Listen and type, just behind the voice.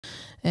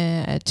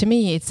to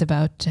me, it's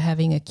about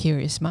having a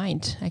curious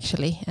mind,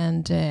 actually,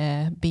 and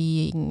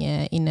being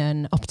in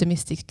an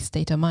optimistic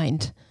state of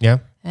mind. Yeah.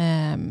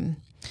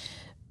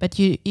 But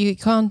you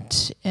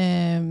can't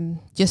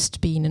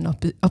just be in an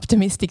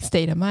optimistic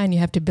state of mind. You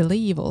have to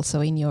believe also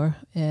in your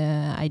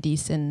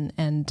ideas and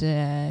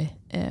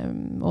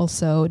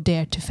also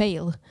dare to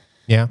fail.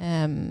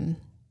 Yeah.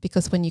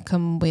 Because when you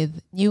come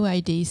with new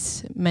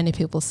ideas, many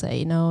people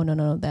say, no,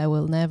 that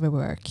will never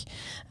work.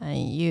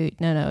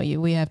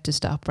 We have to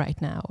stop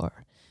right now, or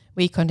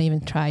we can't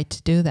even try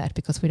to do that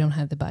because we don't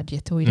have the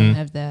budget, or we don't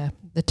have the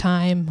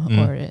time,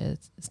 or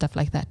stuff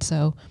like that.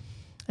 So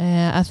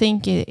I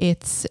think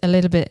it's a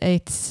little bit.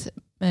 It's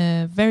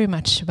very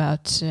much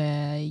about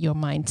your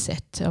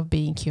mindset of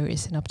being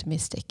curious and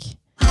optimistic.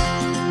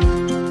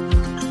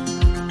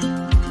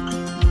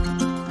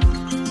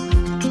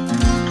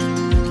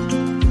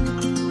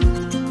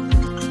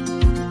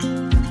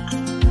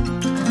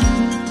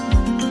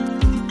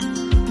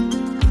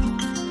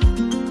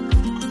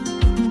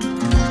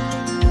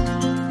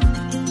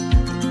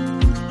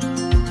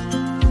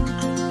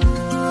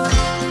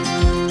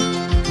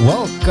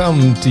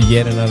 Welcome to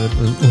yet another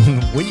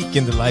week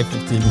in the life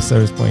of Team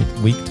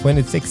ServicePoint, week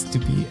 26 to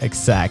be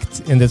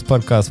exact. In this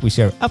podcast, we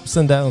share ups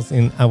and downs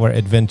in our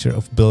adventure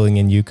of building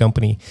a new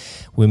company.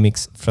 We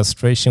mix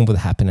frustration with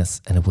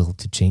happiness and a will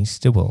to change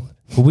the world.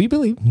 We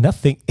believe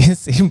nothing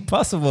is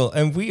impossible,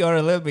 and we are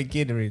a little bit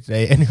giddy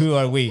today. And who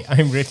are we?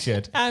 I'm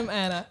Richard. I'm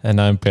Anna.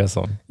 And I'm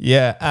Persson.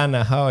 Yeah,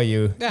 Anna, how are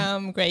you?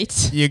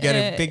 Great. You got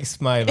a big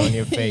smile on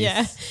your face.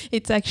 Yeah,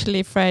 it's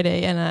actually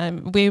Friday,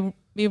 and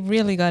we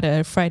really got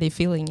a Friday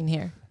feeling in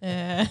here.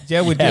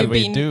 Yeah, we do.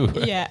 We do.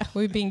 Yeah,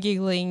 we've been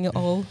giggling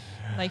all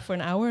like for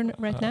an hour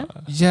right now.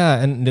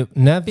 Yeah, and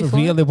never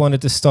really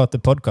wanted to start the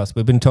podcast.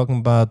 We've been talking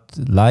about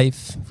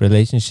life,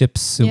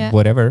 relationships,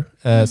 whatever.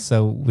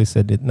 So we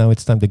said, now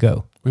it's time to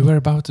go. We were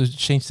about to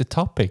change the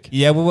topic.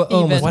 Yeah, we were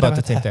almost about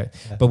to take that?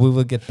 that. But we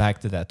will get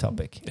back to that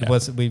topic. Yeah. It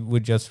was we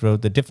just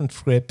wrote a different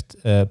script,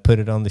 put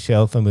it on the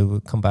shelf, and we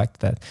will come back to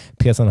that.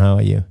 Persson, how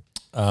are you?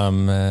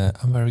 I'm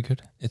very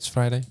good. It's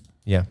Friday.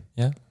 Yeah.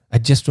 Yeah. I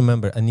just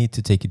remember I need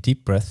to take a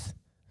deep breath.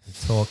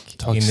 Talk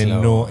in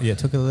slow.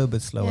 Talk a little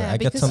bit slower. Yeah, I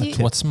got some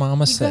What's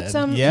Mama you said. got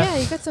some, you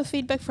got some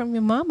feedback from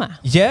your mama.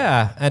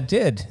 Yeah, I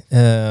did.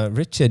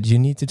 Richard, you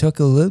need to talk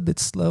a little bit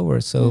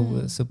slower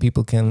so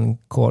people can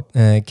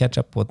catch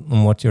up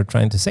on what you're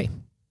trying to say.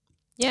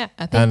 Yeah,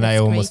 I think and that's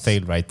I almost great.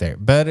 failed right there,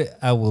 but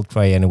I will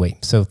try anyway.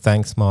 So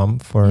thanks, Mom,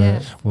 for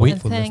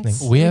listening.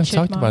 We have Richard,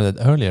 talked Mom. about it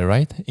earlier,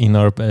 right? In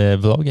our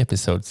vlog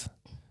episodes.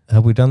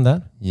 Have we done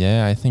that?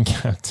 Yeah, I think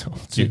I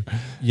told you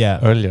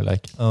earlier,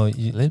 like a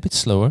little bit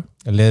slower.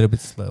 A little bit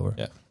slower.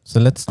 Yeah. So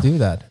let's do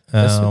that.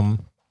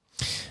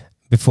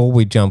 Before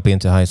we jump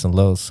into highs and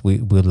lows, we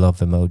love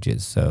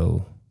emojis.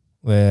 So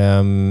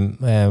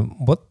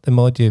what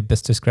emoji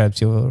best describes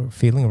your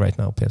feeling right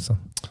now, Persson?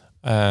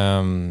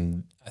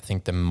 I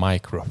think the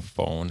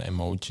microphone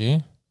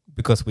emoji.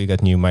 Because we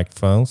got new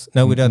microphones.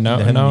 No, we don't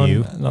have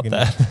new. Not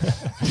that.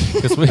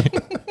 Because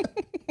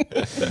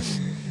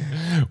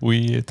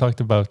we talked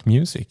about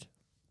music.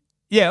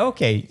 Yeah,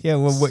 okay. Yeah,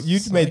 well, you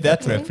made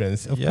that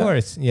reference. Of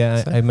course.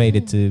 Yeah, I made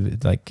it to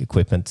like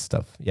equipment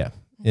stuff. Yeah.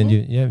 And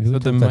you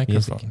the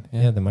microphone.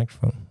 Yeah, the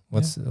microphone.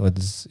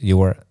 What's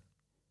your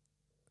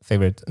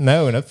favorite?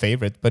 No, not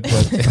favorite, but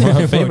what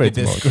my favorite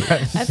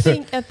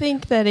I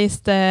think that is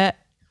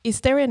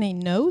there any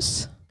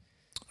nose?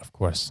 Of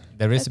course.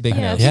 There is a big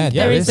nose. Yeah,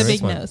 there is a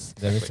big nose.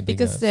 There is a big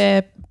because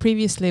nose.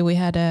 Previously we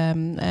had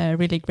a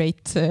really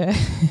great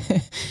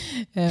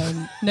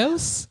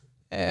nose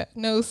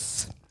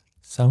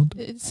sound,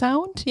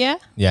 yeah,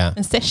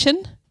 and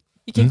session.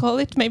 You can call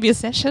it maybe a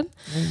session.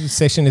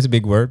 Session is a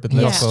big word, but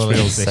let's call it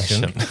a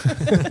session.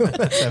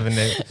 Let's have a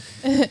name.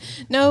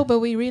 No, but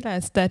we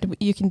realized that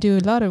you can do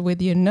a lot of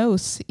with your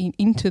nose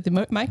into the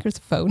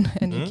microphone,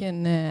 and you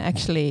can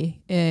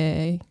actually,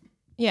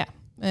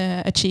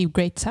 achieve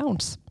great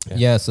sounds.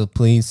 Yeah, so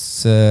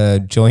please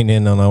join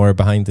in on our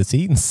behind the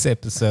scenes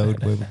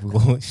episode.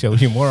 We'll show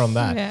you more on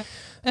that. Yeah,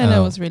 and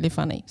that was really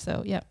funny.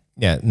 So yeah.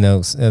 Yeah,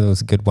 no, that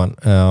was a good one.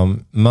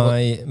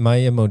 My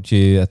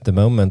emoji at the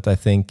moment, I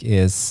think,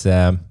 is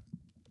the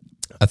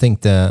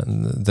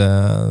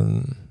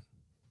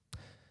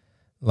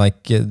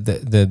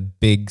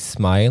big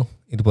smile.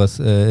 It was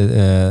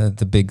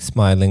the big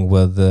smiling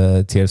with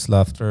tears,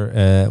 laughter,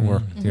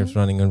 or tears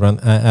running and run.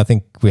 I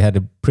think we had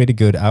a pretty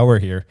good hour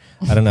here.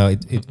 I don't know.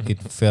 It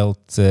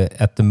felt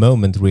at the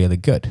moment really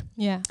good.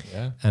 Yeah.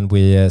 And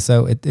we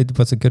so it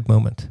was a good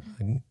moment.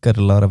 I got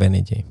a lot of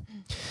energy.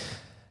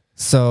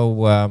 So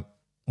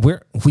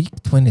we're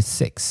week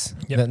 26.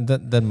 Yep.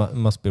 That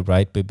must be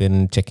right. We've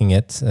been checking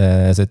it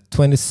as a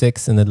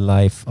 26 in the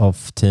life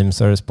of Team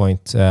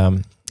ServicePoint.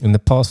 In the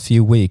past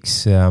few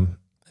weeks,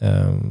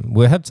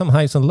 we had some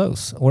highs and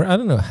lows. Or I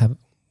don't know.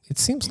 It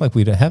seems like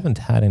we haven't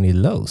had any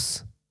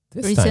lows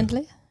this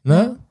recently.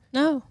 Time.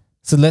 No.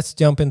 So let's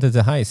jump into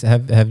the highs.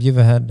 Have you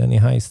ever had any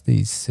highs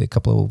these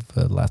couple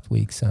of last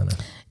weeks, Anna?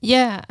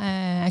 Yeah,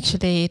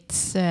 Actually,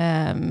 it's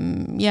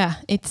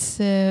it's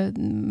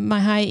my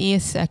high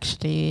is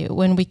actually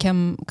when we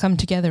come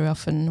together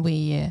often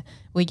we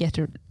get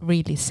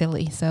really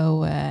silly.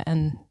 So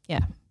and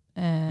yeah,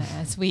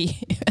 as we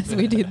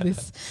did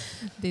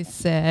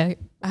this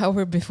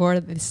hour before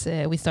this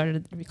we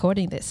started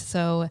recording this.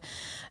 So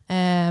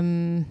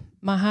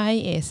my high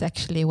is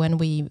actually when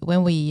we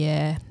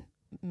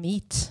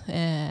meet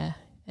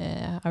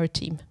our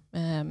team.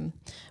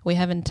 We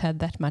haven't had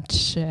that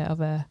much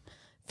of a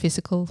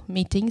physical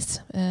meetings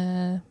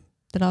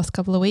the last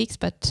couple of weeks,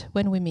 but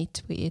when we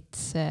meet,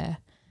 it's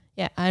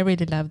I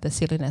really love the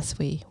silliness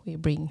we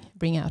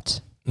bring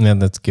out. Yeah,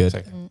 that's good.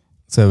 Exactly.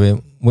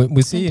 So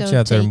we see And each don't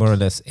other take- more or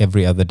less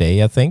every other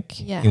day, I think,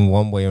 Yeah. in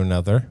one way or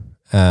another,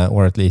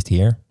 or at least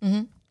here.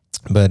 Mm-hmm.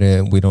 But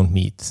we don't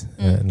meet,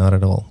 not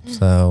at all.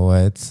 So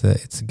it's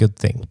a good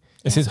thing.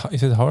 Is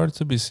it hard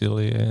to be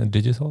silly in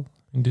digital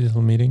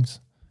meetings?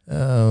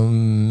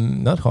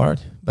 Not hard,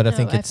 but I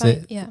think it's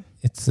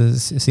it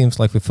seems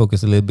like we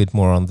focus a little bit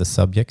more on the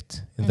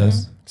subject in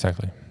those.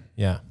 Exactly.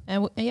 Yeah.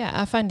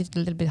 I find it a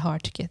little bit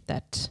hard to get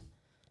that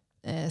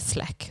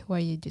slack where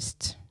you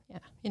just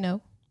Yeah.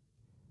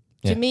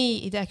 To me,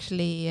 it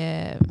actually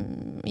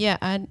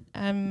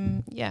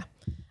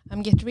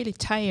I'm getting really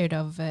tired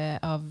of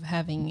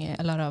having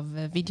a lot of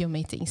video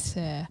meetings.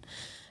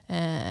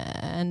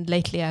 And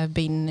lately I've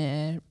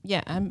been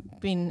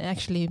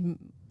actually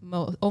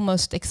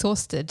almost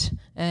exhausted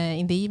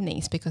in the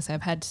evenings because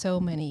I've had so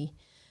many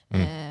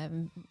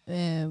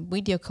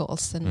video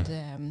calls, and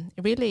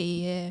it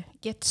really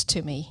gets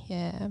to me.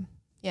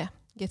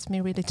 Gets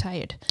me really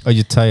tired. Are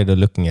you tired of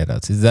looking at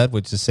us? Is that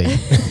what you're saying?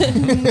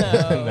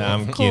 No, No,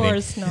 I'm of kidding.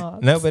 course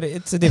not. No, but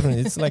it's a different.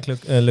 It's like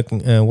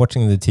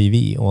watching the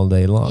TV all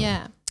day long.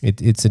 Yeah.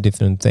 It's a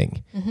different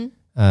thing.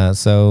 Mm-hmm.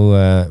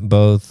 So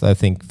both, I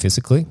think,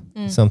 physically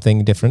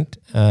something different.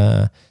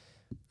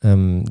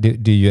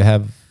 Do you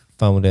have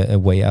found a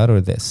way out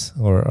of this,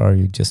 or are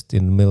you just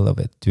in the middle of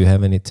it? Do you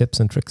have any tips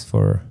and tricks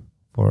for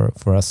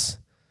us,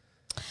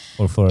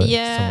 or for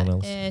someone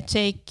else?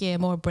 Take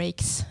more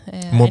breaks.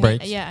 More I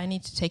breaks? I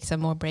need to take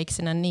some more breaks,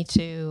 and I need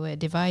to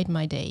divide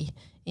my day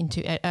into.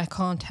 I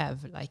can't have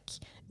like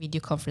video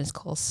conference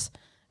calls.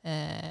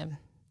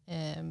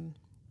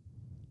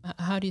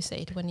 How do you say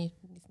it when you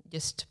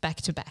just back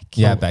to back?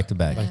 Yeah, back to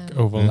back. Like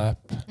overlap,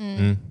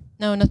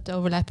 No, not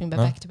overlapping, but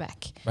No? back to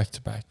back. back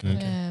to back.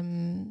 Okay.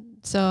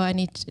 So I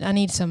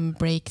need some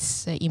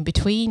breaks in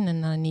between,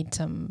 and I need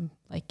some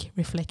like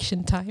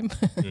reflection time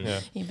Yeah.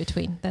 in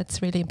between.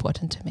 That's really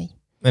important to me.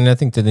 And I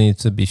think that it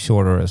needs to be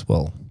shorter as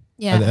well.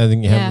 Yeah, I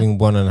think having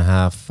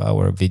 1.5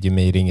 hour video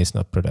meeting is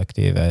not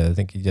productive. I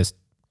think you just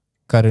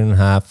cut it in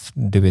half,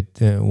 do it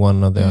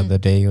one or the other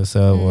day or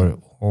so,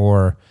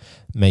 or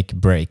make a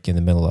break in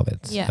the middle of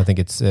it. Yeah. I think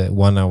it's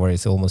 1 hour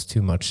is almost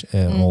too much.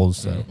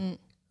 Also,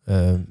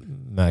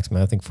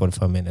 maximum. I think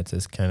 45 minutes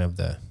is kind of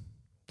the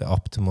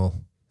optimal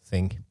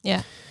thing.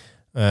 Yeah.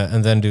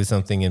 And then do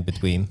something in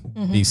between.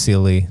 Be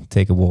silly,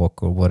 take a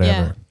walk or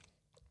whatever.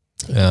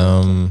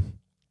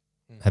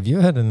 Have you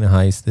had any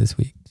highs this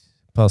week?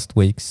 Past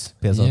weeks?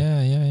 Pearson?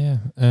 Yeah.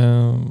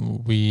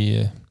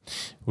 We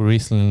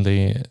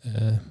recently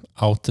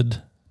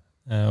outed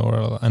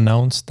or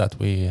announced that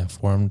we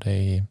formed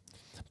a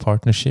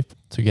partnership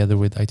together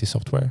with IT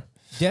Software.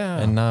 Yeah.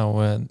 And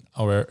now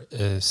our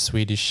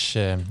Swedish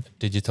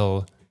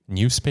digital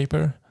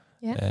newspaper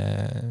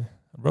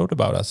wrote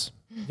about us.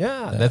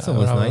 Yeah, that's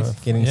always our- nice.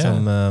 Getting yeah.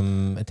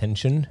 some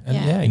attention. And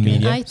in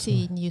media.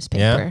 IT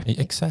newspaper.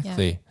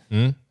 Exactly.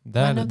 Mm.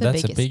 One of the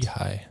That's a biggest. big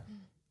high,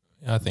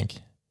 I think.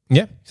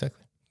 Yeah,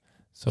 Exactly.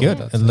 So good.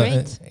 that's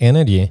Great.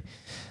 Energy.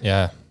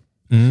 yeah.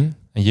 Mm.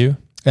 And you?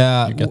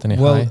 You got any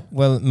well, high?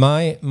 Well,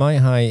 my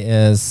high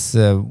is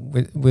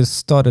we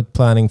started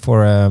planning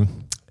for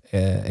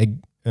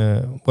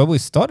we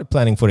started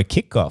planning for a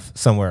kickoff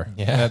somewhere.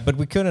 Yeah. But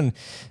we couldn't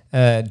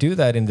do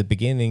that in the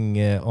beginning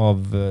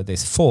of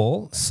this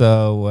fall.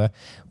 So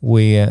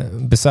we,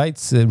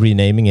 besides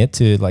renaming it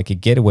to like a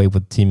getaway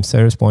with Team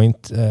Service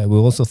Point, we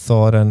also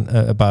thought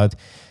about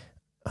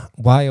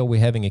why are we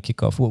having a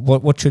kickoff?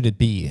 What should it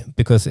be?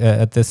 Because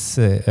at this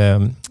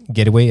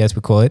getaway, as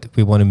we call it,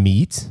 we want to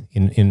meet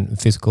in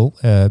physical,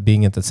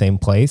 being at the same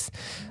place,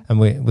 and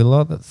we a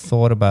lot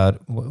thought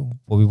about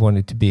what we want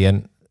it to be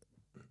and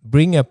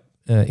bring up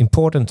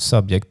important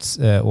subjects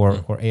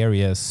or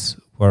areas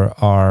where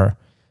are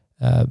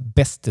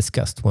best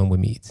discussed when we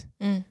meet.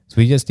 So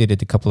we just did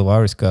it a couple of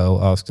hours ago,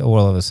 asked all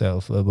of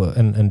ourselves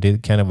and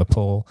did kind of a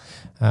poll.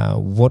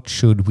 What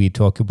should we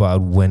talk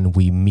about when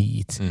we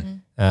meet?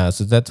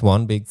 So that's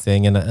one big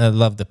thing, and I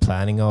love the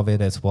planning of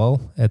it as well.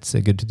 It's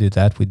good to do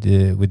that with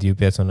you,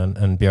 Pearson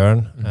and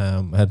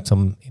Björn. Had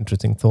some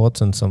interesting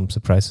thoughts and some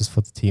surprises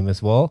for the team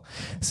as well.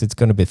 So it's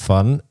going to be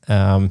fun.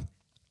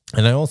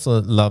 And I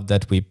also love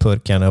that we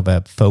put kind of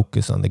a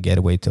focus on the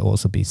getaway to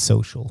also be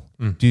social,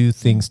 do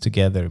things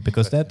together,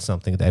 because that's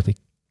something that we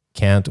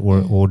can't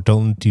or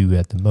don't do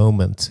at the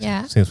moment,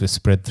 Yeah. since we're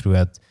spread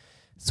throughout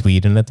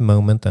Sweden at the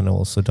moment, and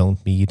also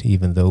don't meet,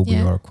 even though we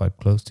Yeah. are quite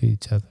close to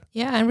each other.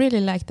 Yeah, I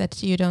really like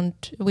that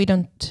we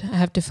don't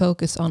have to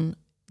focus on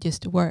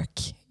just work,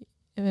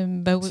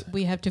 but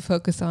we have to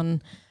focus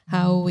on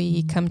how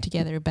we come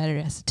together better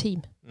as a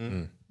team.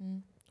 Mm.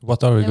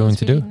 What are we That going was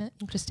to do? really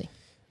interesting.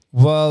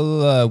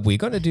 Well, we're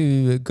gonna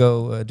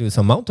do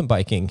some mountain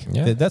biking.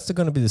 Yeah. That's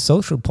gonna be the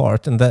social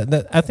part, and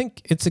that I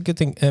think it's a good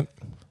thing.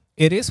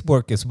 It is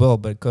work as well,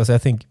 because I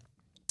think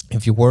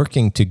if you're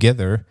working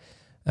together,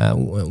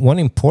 one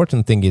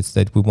important thing is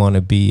that we want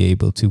to be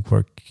able to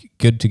work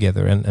good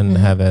together and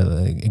have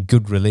a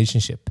good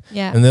relationship.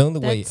 Yeah, And the only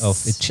way of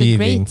that's a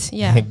achieving great-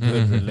 yeah. a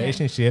good Mhm.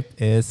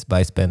 relationship is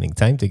by spending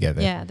time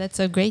together. yeah, that's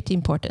a great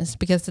importance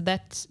because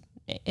that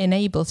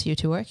enables you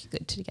to work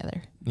good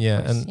together.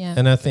 Yeah, course, and yeah.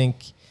 and I think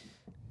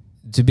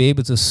to be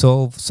able to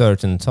solve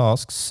certain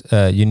tasks,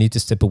 you need to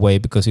step away,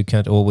 because you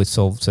can't always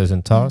solve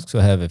certain tasks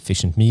or have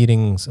efficient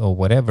meetings or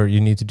whatever.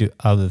 You need to do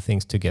other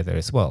things together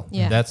as well.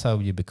 Yeah. That's how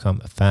you become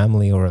a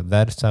family, or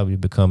that's how you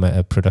become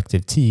a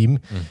productive team.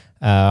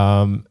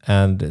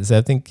 And so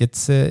I think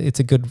it's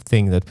a good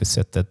thing that we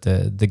said that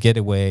the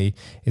getaway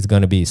is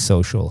going to be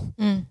social,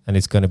 and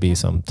it's going to be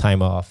some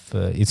time off.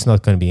 It's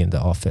not going to be in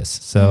the office.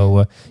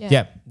 So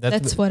yeah,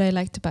 that's what I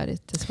liked about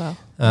it as well.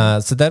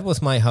 so that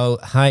was my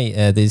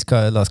high these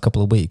last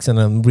couple of weeks, and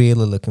I'm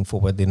really looking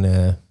forward.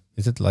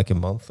 Is it like a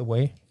month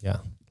away? Yeah,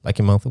 like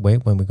a month away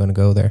when we're going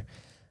to go there.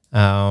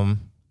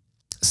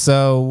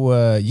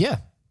 Yeah,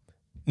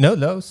 no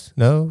lows,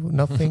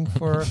 nothing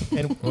for.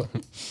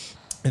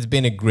 It's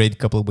been a great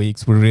couple of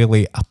weeks. We're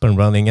really up and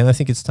running, and I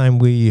think it's time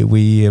we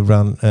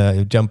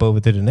jump over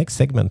to the next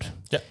segment.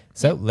 Yeah.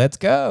 So let's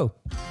go.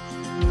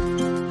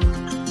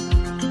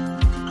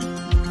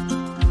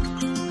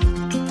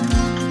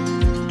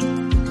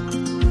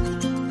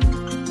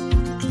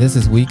 This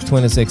is week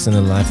 26 in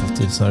the life of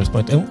Team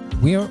ServicePoint,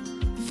 and we are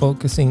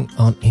focusing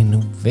on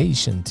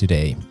innovation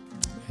today.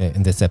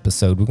 In this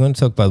episode, we're going to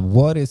talk about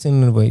what is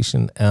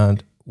innovation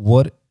and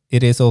what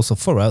it is also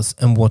for us,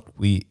 and what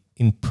we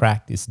in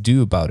practice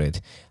do about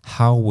it,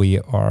 how we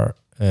are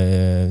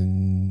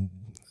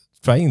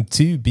trying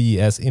to be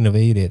as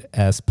innovative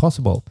as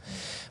possible.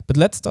 But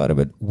let's start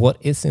with what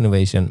is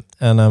innovation,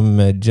 and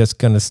I'm just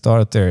going to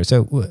start there.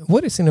 So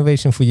what is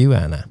innovation for you,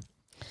 Anna?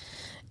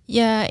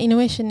 Yeah,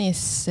 innovation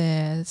is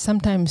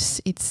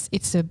sometimes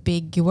it's a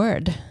big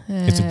word.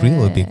 It's a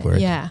really big word.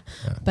 Yeah.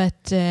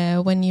 But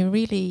when you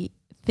really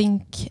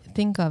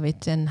think of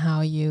it and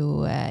how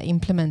you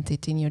implement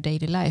it in your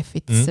daily life,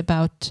 it's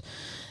about.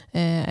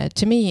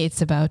 To me,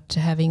 it's about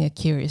having a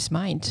curious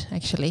mind,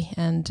 actually,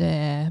 and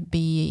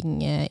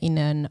being in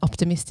an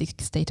optimistic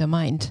state of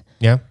mind.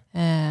 Yeah.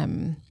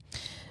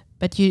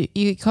 But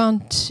you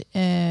can't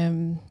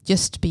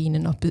just be in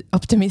an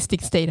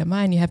optimistic state of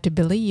mind. You have to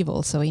believe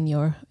also in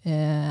your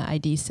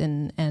ideas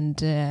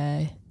and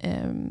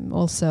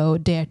also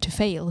dare to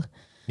fail.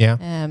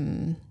 Yeah.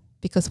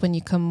 Because when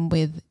you come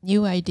with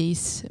new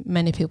ideas,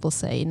 many people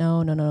say,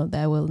 no,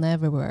 that will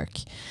never work.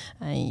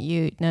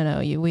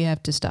 We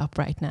have to stop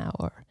right now,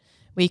 or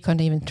we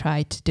can't even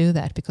try to do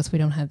that because we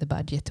don't have the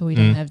budget, or we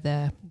don't have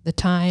the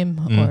time,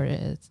 or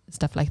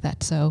stuff like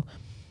that. So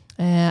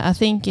I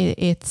think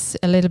it's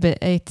a little bit,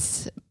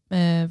 it's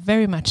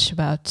very much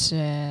about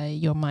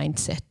your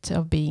mindset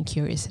of being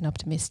curious and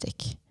optimistic.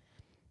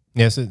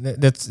 Yeah, so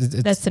that's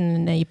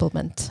an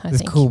enablement, I it's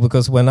think. cool,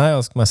 because when I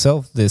asked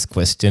myself this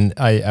question,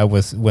 I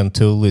went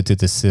totally to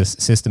the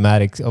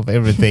systematics of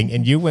everything,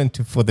 and you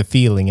went for the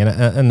feeling,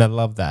 and I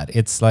love that.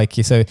 It's like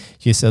you said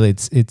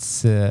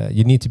it's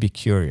you need to be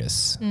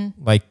curious,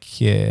 like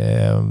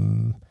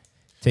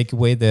take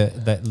away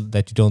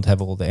that you don't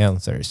have all the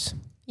answers.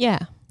 Yeah.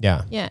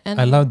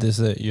 And I love this.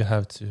 You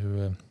have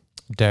to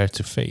dare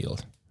to fail.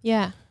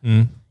 Yeah.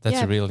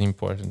 That's really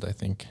important, I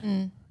think,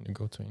 when you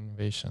go to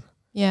innovation.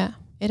 Yeah,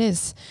 it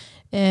is.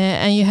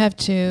 And you have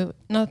to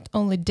not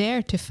only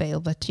dare to fail,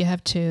 but you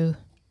have to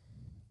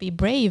be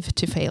brave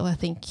to fail, I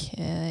think.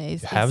 You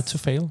have to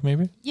fail,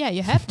 maybe? Yeah,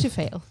 you have to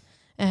fail.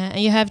 And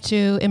you have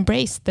to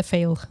embrace the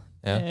feeling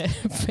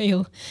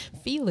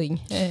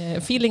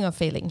of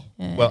failing.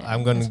 Well,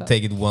 I'm going to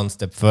take it one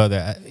step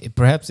further.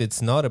 Perhaps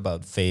it's not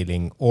about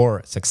failing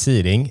or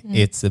succeeding.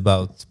 It's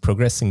about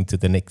progressing to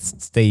the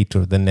next state,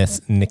 or the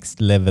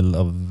next level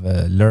of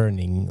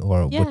learning,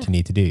 or what you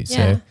need to do.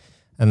 So,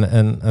 and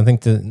I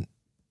think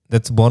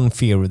that's one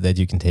fear that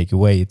you can take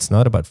away. It's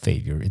not about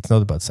failure. It's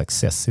not about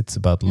success. It's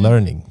about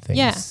learning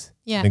things.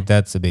 Yeah. I think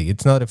that's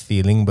it's not a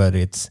feeling, but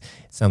it's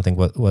something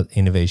what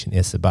innovation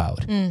is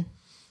about.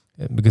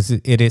 Because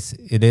it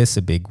is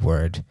a big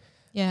word.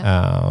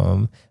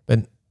 Yeah.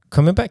 But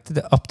coming back to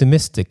the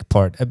optimistic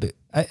part,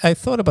 I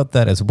thought about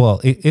that as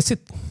well. Is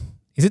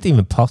it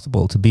even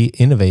possible to be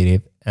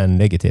innovative and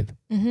negative?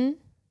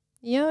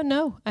 Yeah,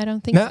 no, I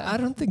don't think so. No, I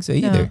don't think so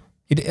either.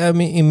 I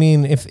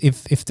mean,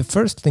 if the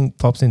first thing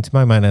pops into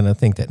my mind and I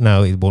think that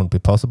now it won't be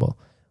possible,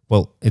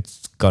 well,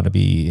 it's gonna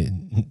be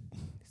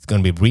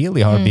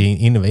really hard being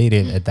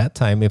innovative at that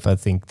time if I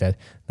think that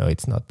no,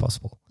 it's not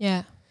possible.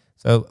 Yeah.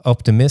 So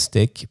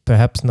optimistic,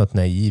 perhaps not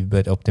naive,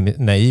 but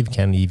naive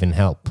can even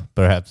help.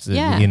 Perhaps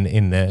Yeah. in You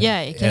can at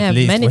have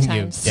least many when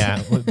times.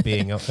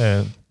 being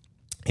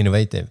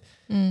innovative.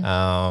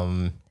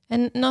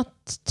 And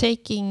not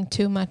taking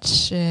too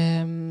much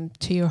to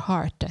your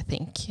heart, I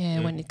think,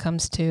 when it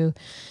comes to,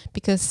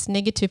 because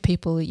negative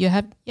people, you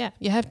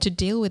have to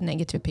deal with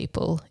negative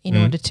people in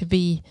order to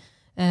be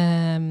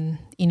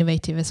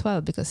innovative as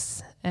well.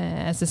 Because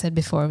as I said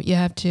before, you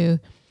have to.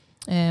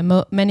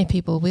 Many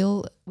people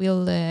will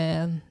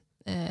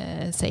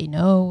say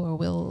no, or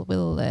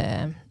will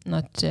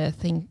not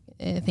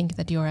think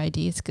that your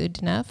idea is good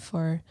enough,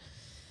 or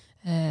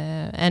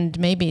and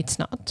maybe it's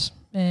not.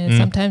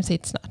 Sometimes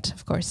it's not,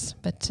 of course,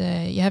 but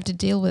you have to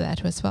deal with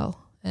that as well.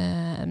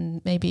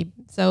 Maybe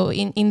so.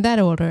 In that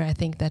order, I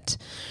think that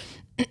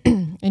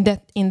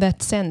in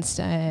that sense,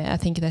 I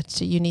think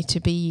that you need to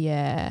be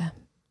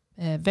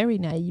very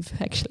naive,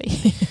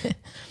 actually.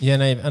 Yeah,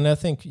 naive, and I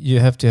think you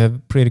have to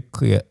have pretty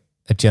clear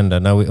agenda.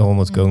 Now we're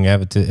almost going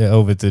over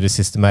to the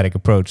systematic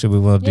approach, so we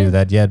won't do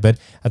that yet. But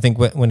I think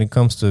when it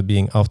comes to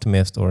being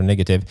optimist or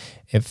negative,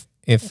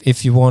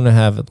 if you want to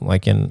have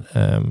like an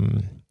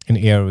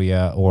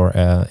area or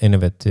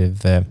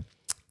innovative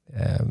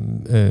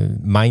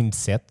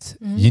mindset,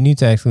 you need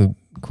to actually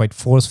quite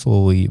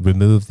forcefully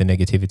remove the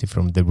negativity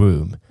from the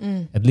room,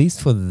 at least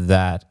for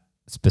that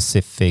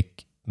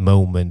specific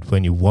moment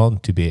when you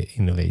want to be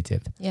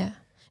innovative. Yeah.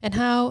 And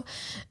how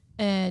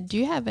do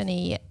you have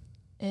any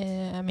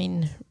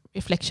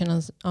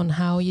reflection on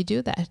how you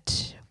do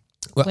that?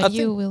 Well, I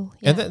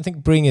think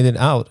bringing it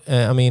out.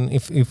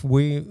 If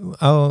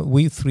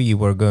we three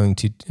were going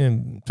to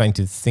trying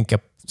to think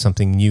up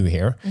something new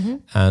here,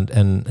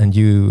 and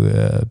you,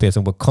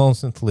 Peter, were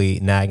constantly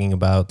nagging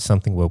about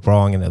something were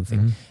wrong and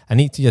everything. I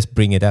need to just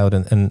bring it out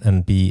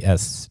and be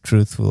as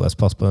truthful as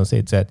possible and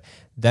say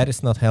that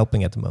is not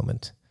helping at the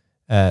moment.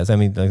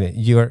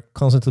 You are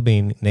constantly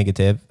being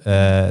negative.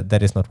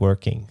 That is not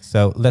working.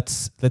 So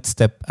let's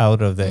step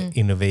out of the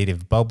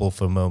innovative bubble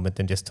for a moment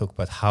and just talk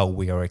about how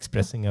we are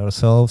expressing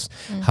ourselves,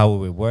 how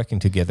we're working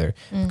together,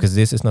 because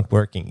this is not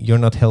working. You're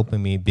not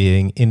helping me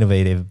being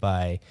innovative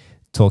by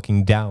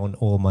talking down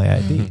all my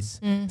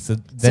ideas. So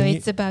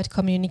it's about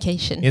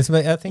communication.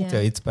 I think so.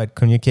 It's about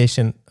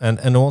communication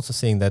and also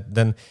saying that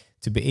then,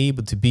 to be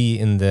able to be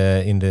in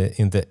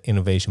the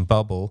innovation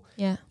bubble,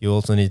 you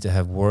also need to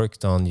have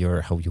worked on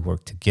how you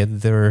work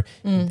together.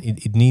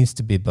 It needs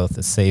to be both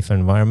a safe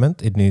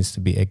environment. It needs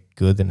to be a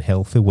good and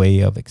healthy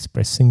way of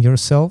expressing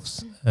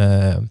yourselves.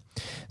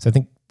 So I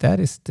think that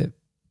is the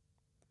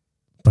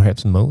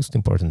perhaps most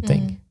important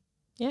thing.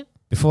 Yeah.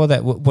 Before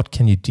that, what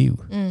can you do?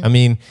 I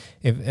mean,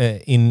 if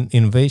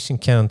innovation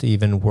can't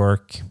even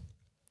work,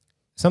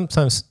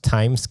 sometimes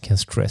times can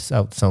stress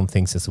out some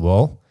things as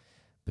well.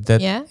 But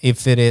that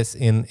if it is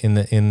in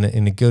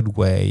a good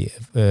way,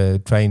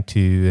 trying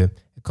to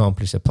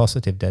accomplish a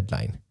positive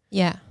deadline.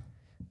 Yeah.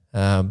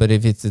 But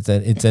if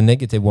it's a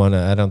negative one,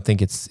 I don't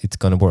think it's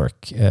gonna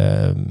work.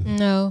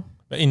 No.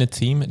 But in a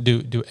team,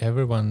 do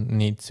everyone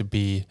need to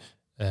be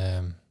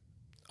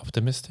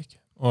optimistic,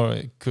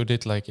 or could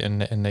it like a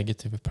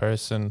negative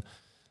person,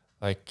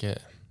 like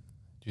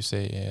you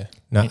say,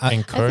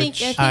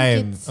 encourage? I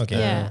think it's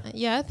okay.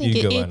 I think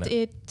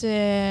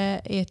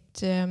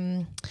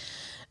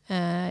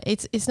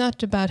it's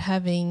not about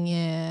having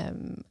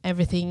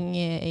everything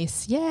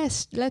is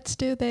yes, let's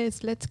do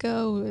this, let's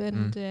go,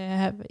 and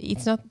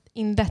it's not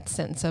in that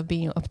sense of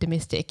being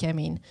optimistic. I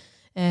mean,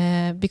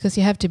 because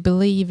you have to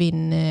believe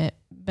in,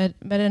 but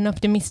an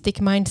optimistic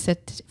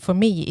mindset for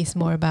me is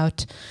more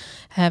about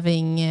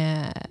having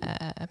a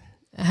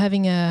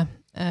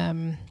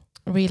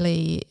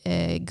really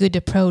good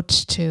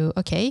approach to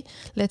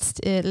let's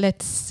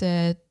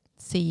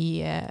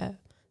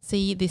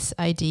see these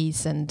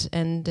ideas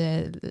and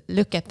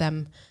look at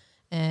them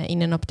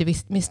in an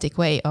optimistic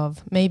way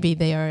of maybe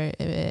they are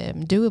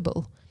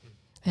doable,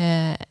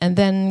 and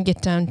then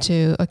get down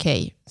to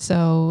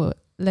so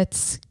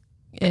let's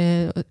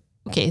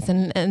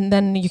and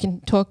then you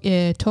can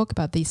talk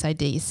about these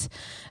ideas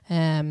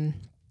and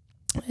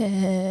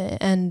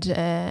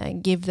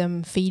give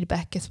them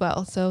feedback as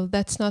well. So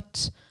that's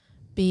not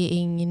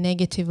being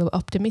negative or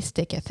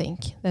optimistic. I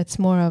think that's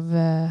more of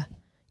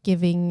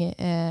giving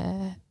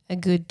a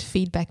good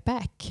feedback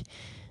back,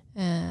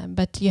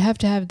 but you have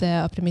to have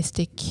the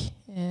optimistic.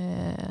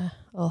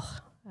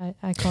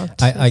 I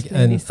can't.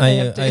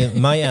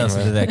 My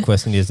answer to that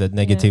question is that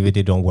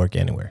negativity don't work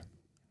anywhere.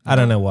 I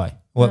don't know why.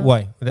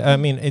 Why? I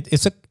mean,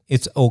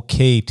 it's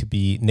okay to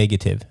be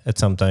negative at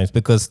sometimes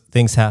because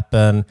things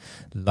happen,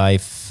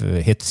 life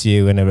hits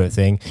you and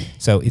everything.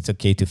 So it's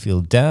okay to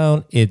feel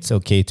down. It's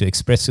okay to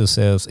express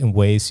yourselves in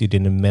ways you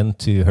didn't meant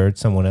to hurt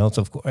someone else.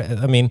 Of course,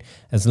 I mean,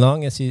 as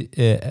long as you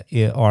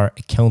are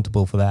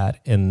accountable for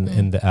that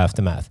in the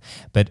aftermath.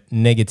 But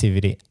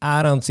negativity,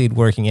 I don't see it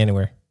working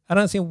anywhere. I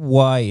don't see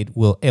why it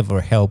will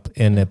ever help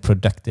in a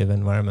productive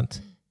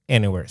environment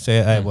anywhere. So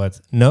I was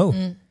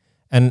no,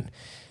 and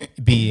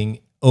being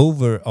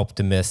over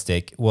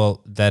optimistic,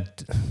 well,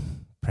 that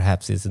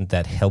perhaps isn't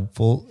that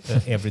helpful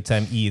every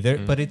time either,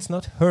 but it's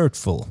not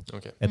hurtful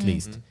at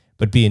least.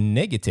 But being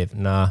negative,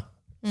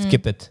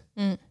 skip it.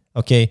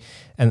 Okay,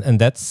 and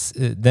that's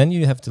then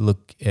you have to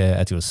look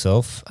at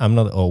yourself. I'm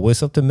not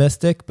always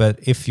optimistic, but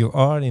if you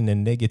are in a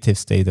negative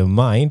state of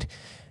mind,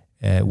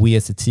 we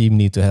as a team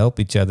need to help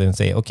each other and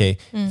say, okay,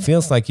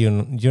 feels like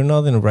you're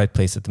not in the right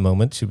place at the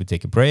moment. Should we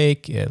take a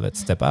break? Let's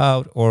step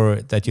out.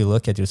 Or that you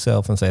look at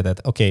yourself and say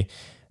that, okay,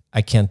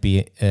 I can't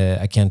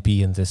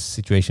be in this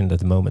situation at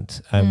the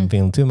moment. I'm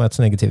feeling too much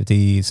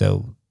negativity,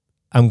 so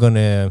I'm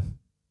gonna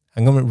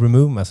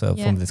remove myself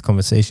from this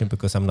conversation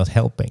because I'm not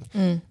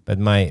helping. But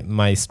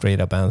my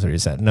straight up answer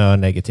is that no,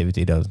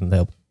 negativity doesn't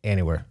help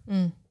anywhere.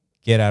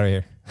 Get out of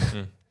here.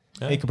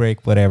 Take a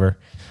break, whatever.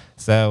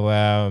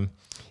 So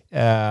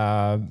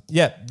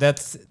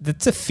that's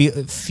a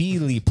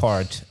feely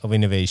part of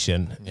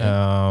innovation.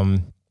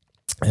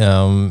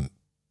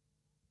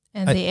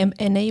 And the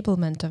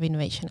enablement of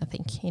innovation, I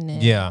think.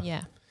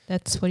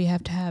 That's what you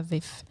have to have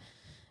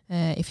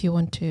if you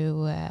want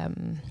to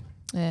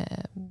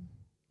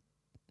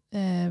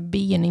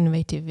be an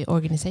innovative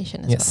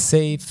organization as well.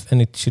 Safe,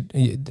 and it should.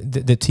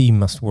 The team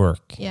must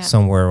work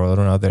somewhere or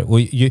another. Well,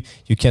 you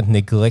can't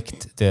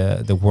neglect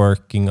the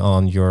working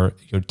on your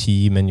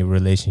team and your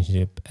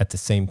relationship at the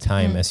same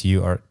time as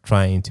you are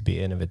trying to be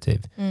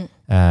innovative.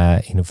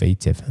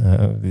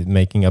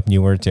 Making up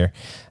new words here.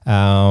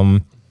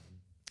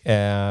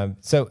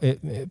 So,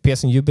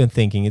 Pearson, you've been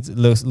thinking. It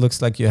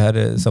looks like you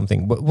had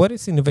something. What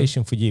is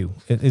innovation for you?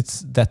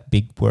 It's that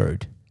big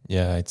word.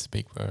 Yeah, it's a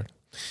big word.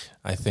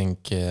 I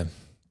think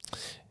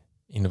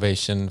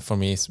innovation for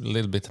me is a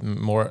little bit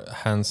more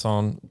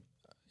hands-on.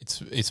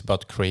 It's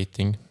about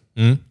creating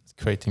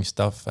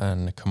stuff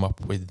and come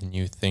up with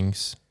new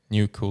things,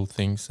 new cool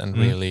things, and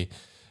really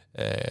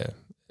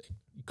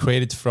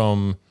create it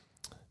from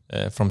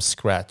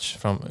scratch.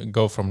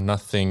 Go from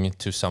nothing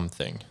to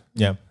something.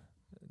 Yeah.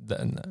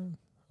 Then,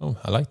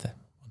 I like that.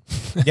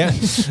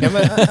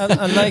 But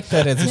I like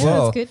that as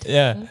well. That's good.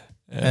 Yeah.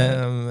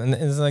 And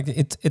it's like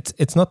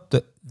it's not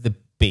the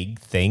big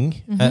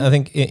thing. I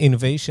think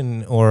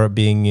innovation or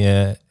being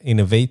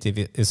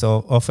innovative is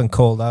often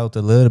called out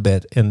a little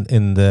bit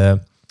in the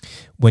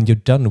when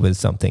you're done with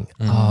something.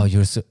 Oh,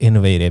 you're so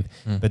innovative.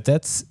 But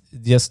that's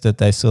just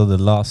that I saw the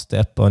last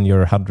step on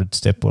your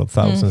 100-step or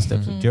 1,000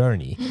 steps of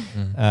journey.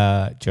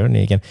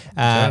 Journey again.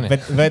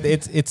 But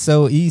it's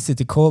so easy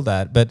to call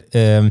that. But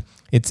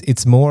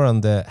it's more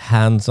on the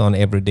hands-on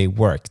everyday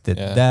work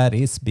that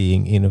is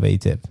being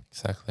innovative.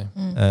 Exactly.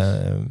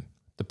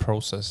 The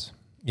process.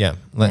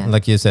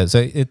 Like you said.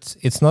 So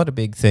it's not a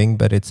big thing,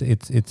 but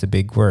it's a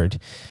big word.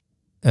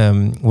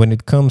 When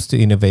it comes to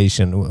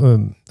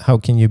innovation, how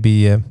can you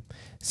be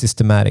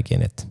systematic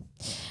in it?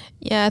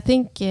 Yeah, I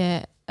think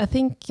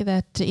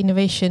that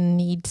innovation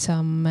needs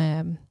some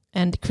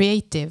and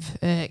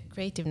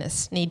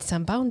creativeness needs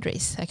some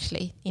boundaries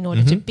actually in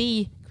order to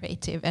be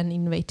creative and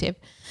innovative.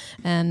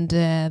 And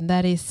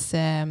that is,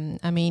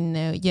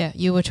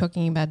 you were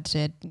talking about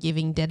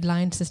giving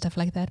deadlines and stuff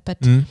like that. But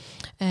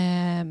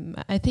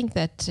I think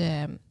that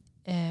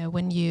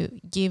when you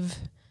give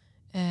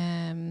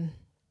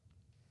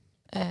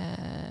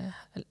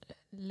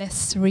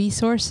less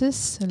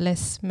resources,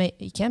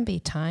 it can be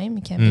time,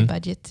 it can be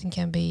budget, it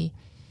can be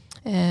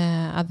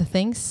other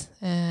things.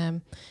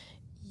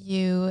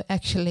 You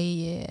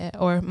actually,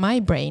 or my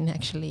brain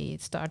actually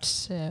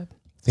starts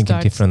thinking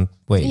different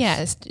ways.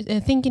 Yes,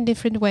 thinking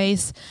different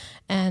ways,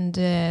 and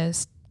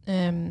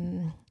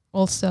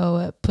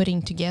also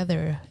putting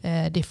together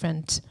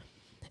different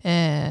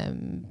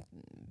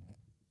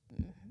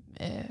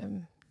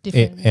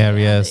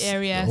areas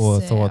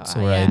or thoughts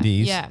or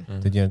ideas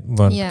that you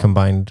want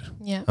combined,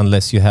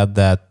 unless you had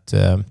that.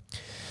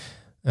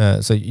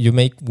 So you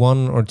make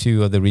one or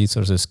two of the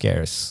resources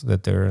scarce,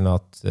 that they're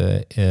not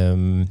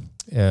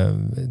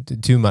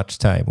too much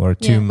time or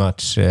too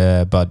much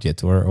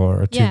budget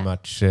or too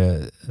much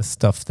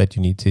stuff that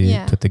you need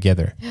to put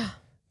together.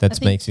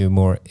 That makes you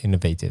more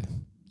innovative.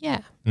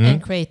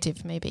 And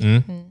creative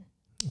maybe.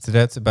 So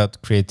that's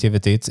about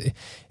creativity.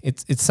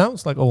 It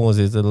sounds like almost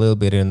it's a little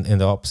bit in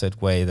the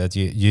opposite way, that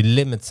you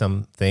limit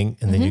something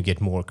and then you get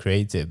more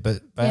creative.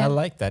 But I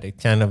like that. It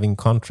kind of in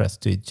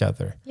contrast to each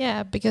other.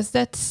 Yeah, because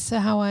that's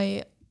how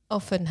I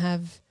often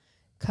have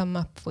come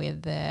up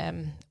with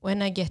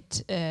when I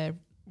get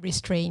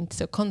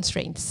restraints or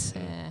constraints,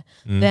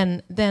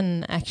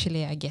 then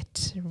actually I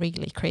get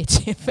really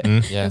creative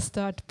and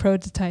start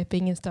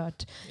prototyping and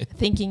start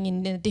thinking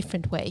in a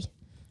different way.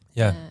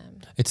 Yeah.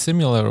 It's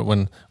similar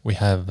when we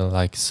have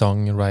like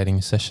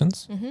songwriting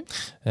sessions.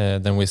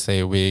 Then we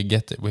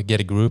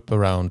get a group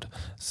around,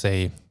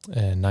 say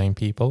 9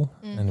 people,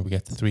 and we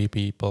get 3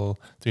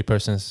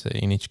 persons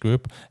in each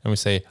group, and we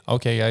say,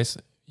 okay guys,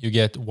 you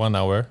get 1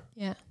 hour,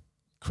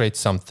 create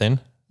something,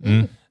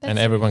 and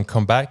everyone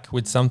come back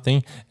with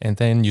something, and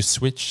then you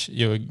switch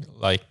your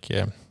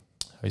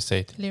how you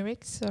say it?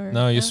 Lyrics or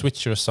no? You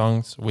switch your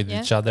songs with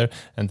each other,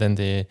 and then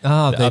the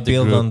they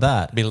build on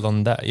that. Build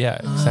on that,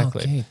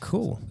 exactly. Okay,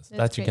 cool. So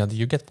that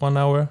you get 1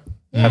 hour,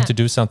 have to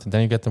do something,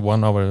 then you get the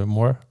 1 hour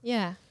more.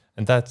 Yeah.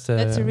 And that's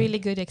a really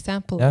good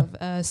example of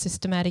a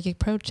systematic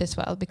approach as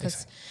well,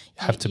 because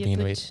you have to be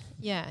innovative.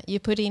 You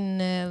put in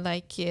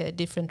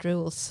different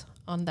rules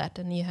on that,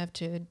 and you have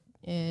to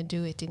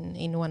do it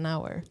in 1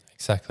 hour.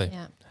 Exactly.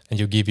 Yeah. And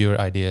you give your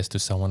ideas to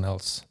someone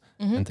else,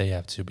 and they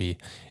have to be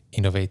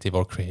innovative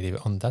or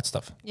creative on that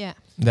stuff. Yeah.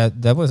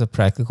 That was a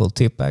practical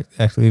tip.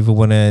 Actually, if you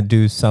want to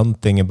do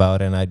something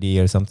about an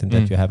idea or something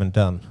that you haven't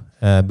done,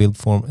 build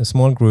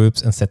small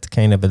groups and set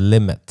kind of a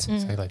limit.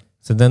 Exactly.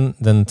 So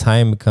then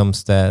time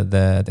becomes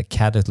the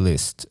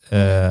catalyst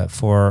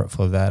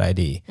for that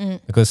idea,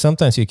 because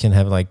sometimes you can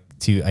have like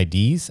 2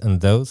 ideas,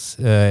 and those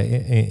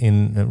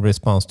in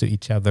response to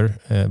each other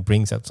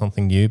brings out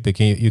something new.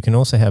 Because you can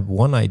also have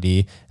one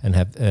idea and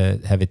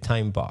have it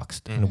time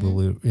boxed, and it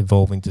will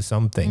evolve into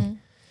something.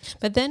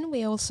 But then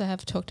we also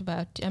have talked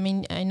about, I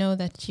mean, I know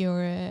that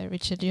you're,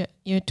 Richard,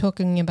 you're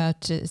talking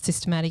about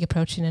systematic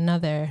approach in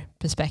another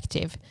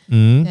perspective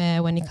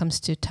when it comes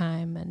to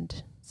time.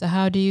 And so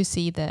how do you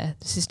see the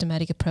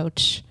systematic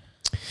approach?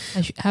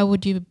 How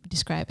would you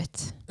describe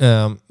it?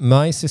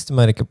 My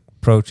systematic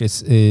approach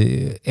is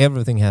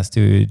everything has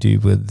to do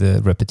with the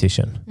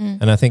repetition.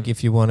 And I think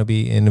if you want to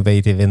be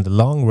innovative in the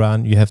long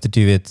run, you have to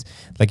do it,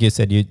 like you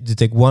said, you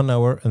take 1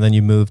 hour and then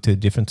you move to a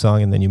different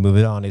song and then you move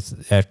it on. It's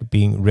actually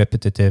being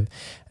repetitive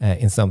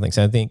in something.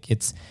 So I think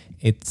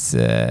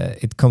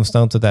it comes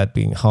down to that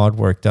being hard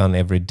work done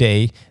every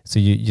day. So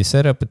you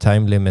set up a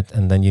time limit,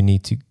 and then you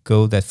need to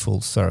go that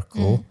full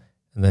circle,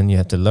 and then you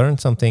have to learn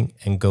something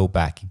and go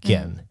back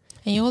again.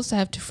 And you also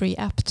have to free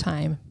up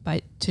time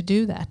to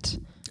do that.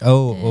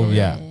 Oh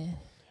yeah,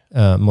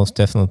 most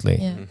definitely.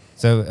 Yeah.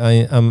 So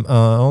I'm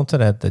onto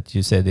that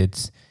you said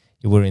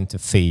you were into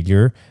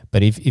failure,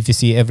 but if you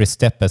see every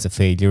step as a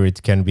failure,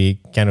 it can be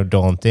kind of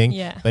daunting.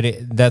 Yeah. But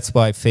that's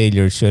why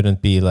failure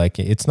shouldn't be like,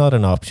 it's not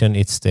an option,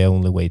 it's the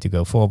only way to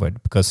go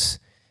forward. Because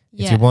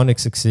if you want to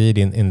succeed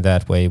in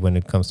that way when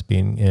it comes to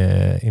being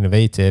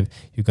innovative,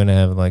 you're going to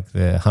have like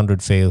the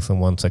 100 fails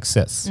and 1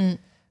 success.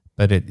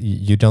 But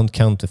you don't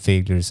count the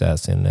failures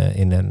as in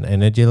an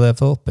energy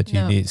level, but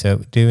you need, so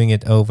doing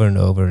it over and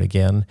over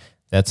again,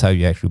 that's how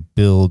you actually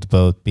build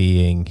both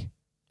being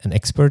an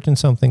expert in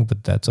something,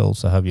 but that's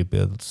also how you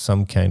build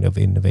some kind of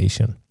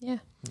innovation. Yeah.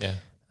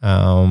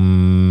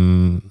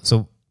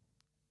 So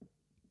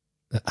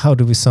how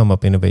do we sum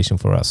up innovation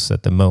for us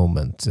at the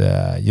moment?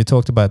 You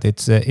talked about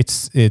it's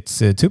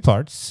 2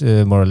 parts,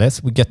 more or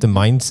less. We get the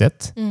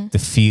mindset, the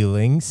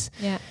feelings,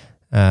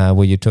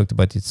 where you talked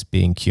about it's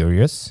being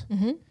curious.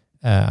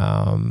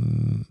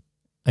 And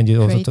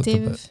you also talked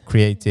about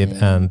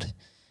creative and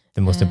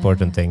the most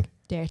important thing,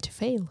 dare to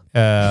fail.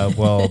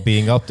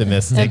 Being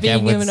optimistic, being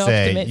I would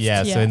say. optimist,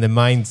 Yeah, so in the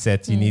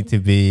mindset, you need to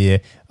be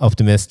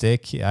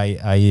optimistic.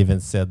 I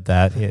even said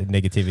that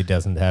negativity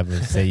doesn't have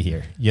a say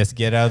here. Just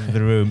get out of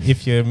the room.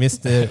 If you're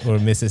Mr. or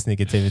Mrs.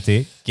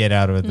 Negativity, get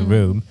out of the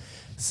room.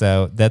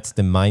 So that's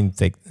the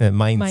mindset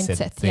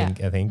thing,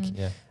 I think.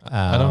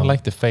 I don't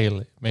like to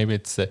fail. Maybe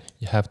it's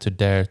you have to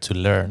dare to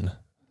learn.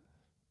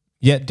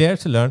 Yeah, dare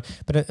to learn.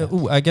 But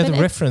I get a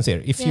reference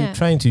here. If you're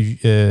trying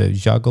to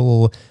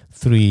juggle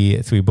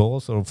three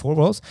balls or 4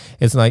 balls,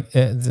 it's like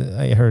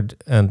I heard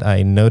and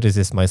I noticed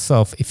this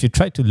myself. If you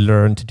try to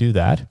learn to do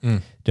that,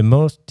 the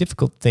most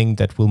difficult thing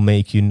that will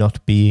make you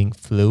not being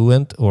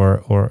fluent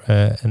or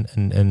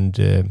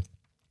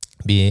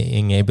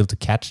being able to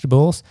catch the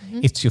balls,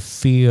 it's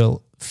your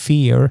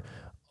fear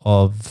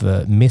of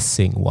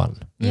missing one.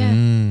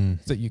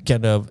 So you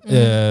kind of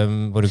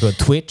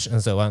twitch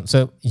and so on.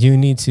 So you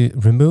need to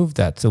remove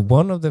that. So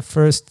one of the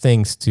first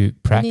things to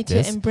practice you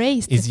need to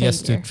embrace is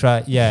just to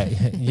try,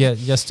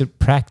 just to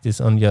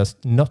practice on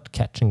just not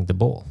catching the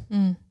ball.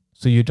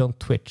 So you don't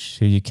twitch.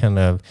 So you kind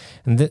of,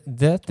 and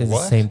that is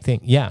the same thing.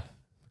 Yeah.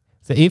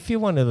 So if you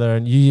want to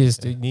learn, you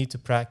just need to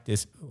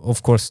practice.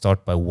 Of course,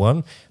 start by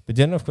 1, but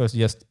then of course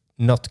just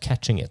not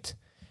catching it.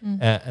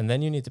 And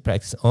then you need to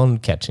practice on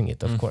catching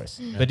it, of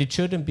course. But it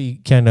shouldn't be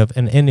kind of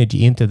an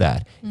energy into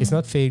that. It's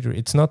not failure,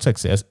 it's not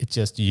success. It's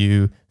just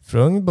you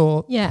throwing the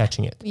ball,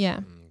 catching it. Yeah.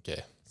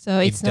 Okay. So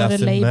it's not a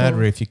label. It doesn't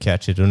matter if you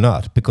catch it or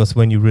not, because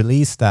when you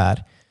release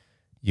that,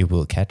 you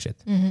will catch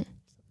it.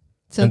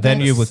 So and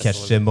then you will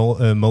catch the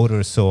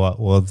motor saw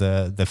or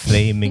the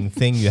flaming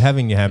thing you have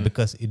in your hand,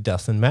 because it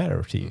doesn't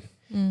matter to you.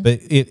 But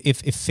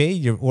if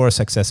failure or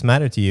success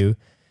matter to you,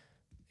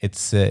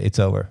 it's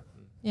over.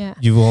 Yeah,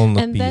 you will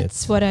not and be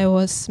that's what I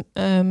was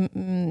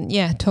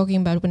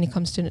talking about when it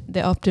comes to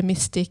the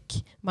optimistic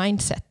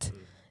mindset.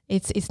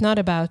 It's not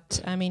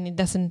about, I mean, it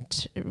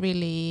doesn't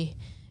really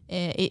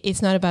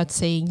it's not about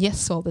saying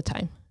yes all the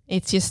time.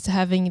 It's just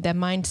having the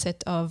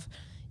mindset of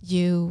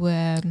you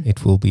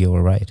it will be all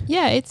right.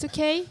 Yeah, it's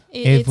okay.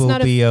 It will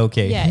be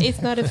okay. Yeah,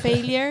 it's not a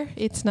failure.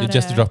 It's not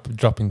just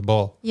dropping the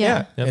ball.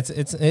 Yeah.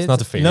 It's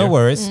not a failure. No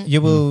worries. You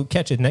will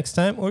catch it next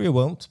time or you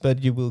won't,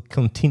 but you will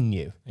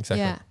continue.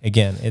 Exactly. Yeah.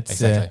 Again, it's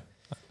exactly.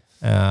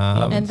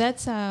 And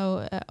that's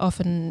how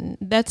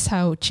that's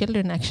how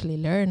children actually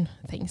learn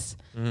things.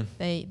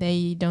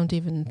 They don't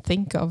even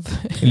think of.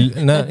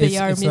 No,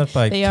 it's not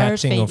like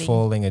catching or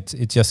falling. It's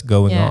just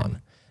going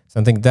on. So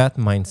I think that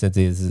mindset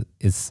is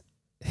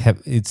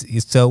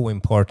so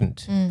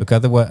important,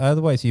 because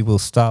otherwise you will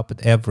stop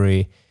at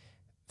every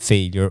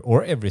failure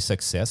or every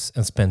success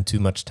and spend too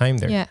much time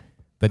there. Yeah.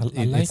 But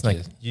it's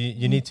like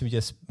you need to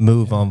just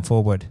move on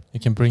forward. You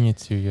can bring it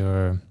to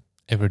your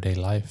everyday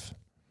life.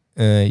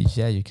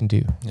 Yeah, you can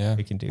do. Yeah,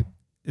 you can do.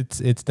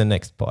 It's the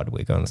next pod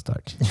we're gonna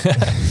start.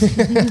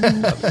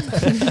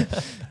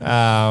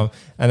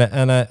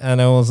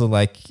 And I also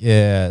like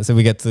so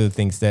we got two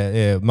things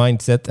there: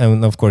 mindset,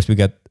 and of course we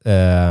got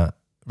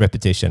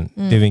repetition,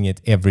 doing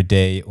it every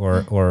day,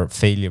 or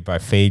failure by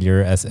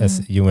failure,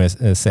 as you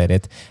said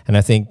it. And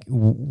I think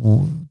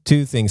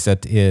two things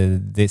that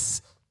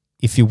this,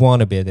 if you want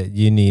to be it,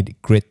 you need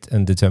grit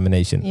and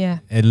determination. Yeah.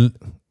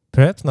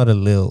 Perhaps not a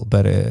little,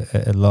 but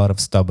a lot of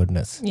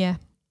stubbornness. Yeah.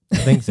 I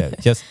think so.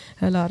 Just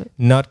a lot.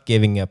 Not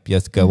giving up,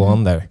 just go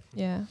on there.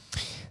 Yeah.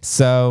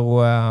 So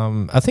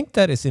I think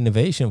that is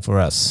innovation for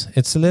us.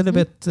 It's a little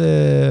bit,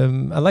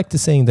 I like the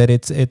saying that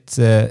it's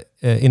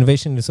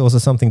innovation is also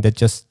something that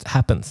just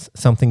happens,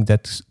 something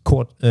that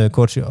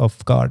caught you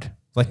off guard.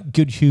 Like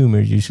good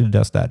humor usually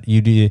does that.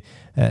 You do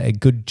a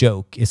good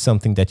joke is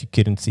something that you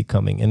couldn't see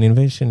coming. And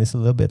innovation is a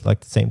little bit like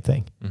the same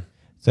thing.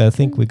 So I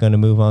think we're going to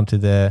move on to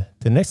the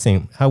next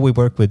thing, how we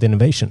work with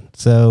innovation.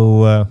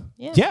 So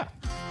yeah.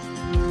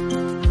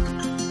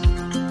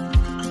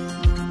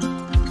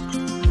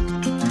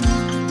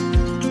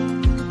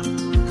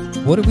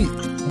 What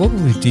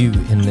will we do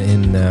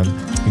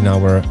in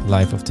our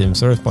life of Team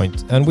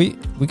ServicePoint? And we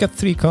got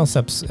three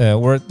concepts,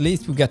 or at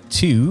least we got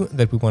two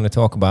that we want to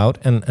talk about,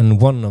 and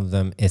one of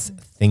them is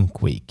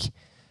Think Week.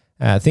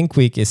 Think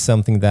Week is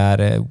something that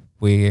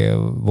we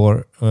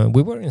were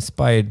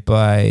inspired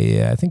by.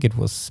 I think it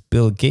was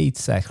Bill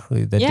Gates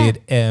actually that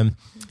did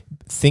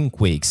Think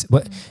Weeks.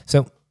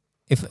 So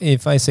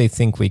if I say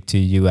Think Week to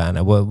you,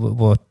 Anna,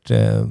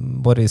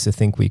 what is a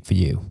Think Week for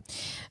you?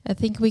 A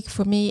Think Week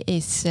for me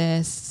is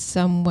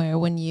somewhere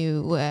when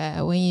you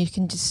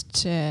can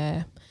just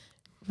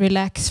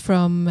relax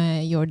from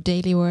your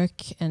daily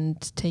work and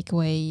take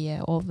away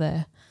all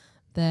the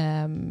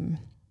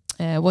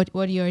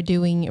what you are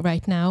doing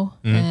right now,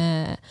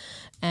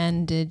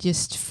 and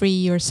just free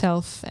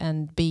yourself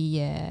and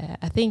be.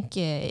 I think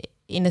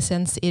in a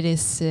sense it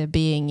is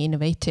being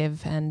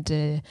innovative and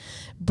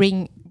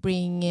bring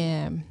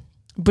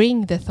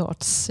the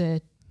thoughts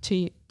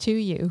to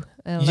you.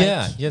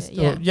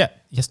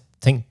 Just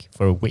think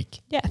for a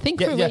week. Yeah,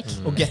 think for a week.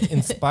 Or get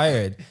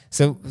inspired.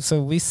 So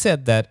we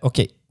said that,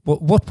 okay,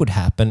 what would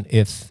happen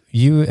if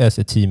you as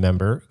a team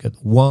member got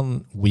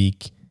 1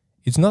 week,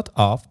 it's not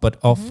off, but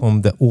off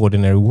from the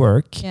ordinary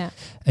work,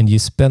 and you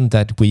spend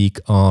that week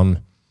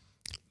on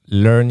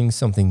learning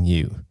something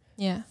new.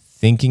 Yeah.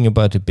 Thinking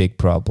about a big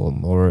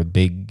problem or a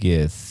big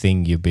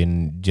thing you've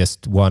been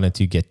just wanted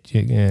to get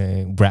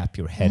wrap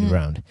your head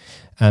around.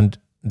 And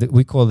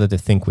we call it a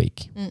Think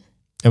Week.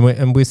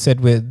 And we said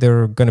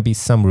there are going to be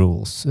some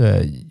rules.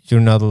 You're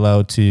not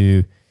allowed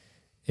to.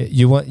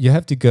 You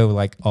have to go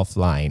like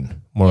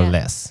offline, more or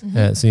less.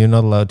 So you're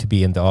not allowed to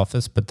be in the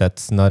office, but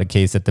that's not a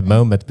case at the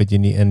moment. But you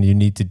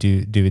need to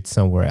do it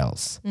somewhere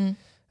else.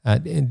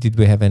 Did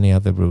we have any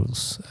other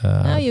rules?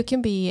 No, you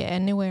can be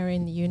anywhere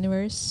in the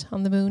universe,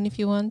 on the moon if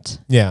you want.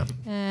 Yeah.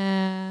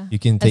 You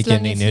can take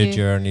an inner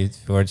journey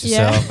towards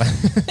yourself.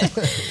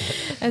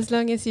 As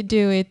long as you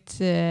do it,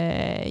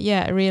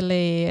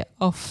 really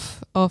off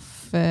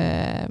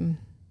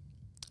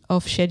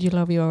schedule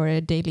of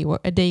your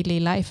daily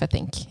life, I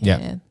think.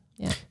 Yeah.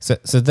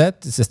 So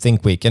that is a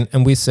Think Week,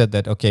 and we said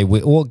that okay,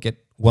 we all get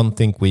 1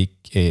 Think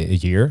Week a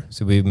year.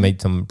 So we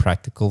made some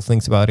practical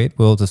things about it.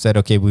 We also said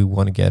okay, we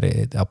want to get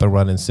it up and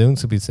running soon.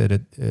 So we said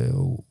that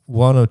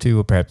 1 or 2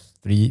 or perhaps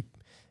 3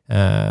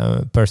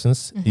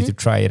 persons need to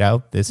try it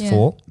out this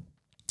fall.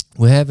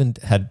 We haven't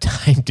had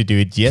time to do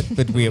it yet,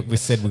 but we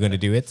said we're going to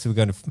do it. So we're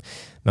going to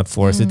not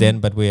force it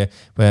in, but we're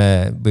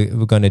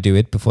going to do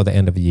it before the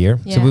end of the year.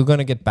 Yeah. So we're going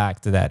to get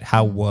back to that.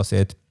 How was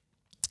it,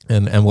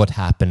 and what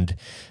happened?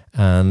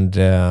 And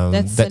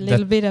that's a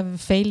little bit of a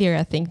failure,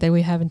 I think, that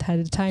we haven't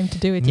had the time to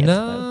do it yet.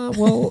 No,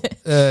 well,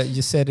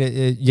 you said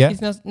it.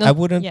 It's not, I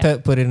wouldn't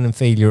put it in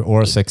failure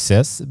or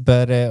success,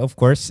 but of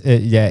course,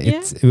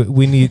 it's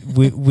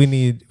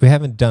we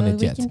haven't done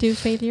it yet. We can do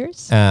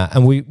failures,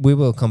 and we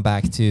will come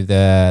back to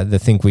the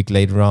Think Week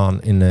later on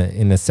in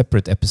a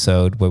separate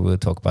episode where we'll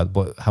talk about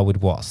how it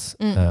was.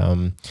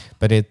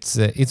 But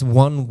it's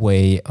one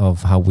way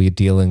of how we're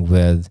dealing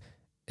with.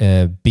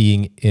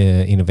 Being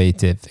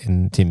innovative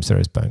in Team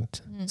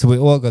ServicePoint. So we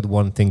all got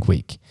 1 Think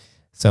Week.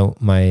 So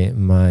my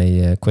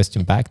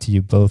question back to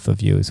you, both of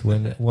you, is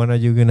when are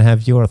you going to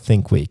have your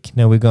Think Week?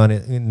 Now we're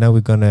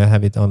gonna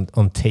have it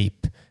on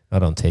tape,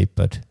 not on tape,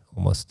 but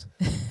almost.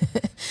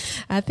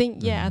 I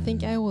think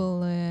I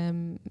will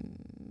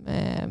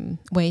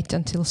wait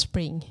until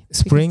spring.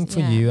 Spring for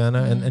you,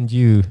 Anna, and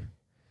you.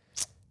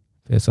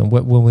 So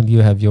when will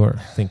you have your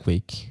Think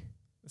Week?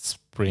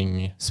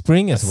 spring.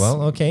 Spring as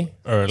well. Okay.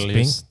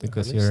 Earliest. Spring,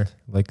 because you're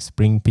like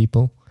spring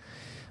people.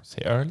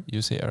 Say early.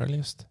 You say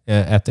earliest.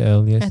 At the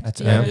earliest. At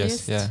the Yeah.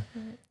 earliest. Yeah.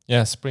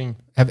 Yeah, spring.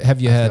 Have you At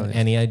the had earliest.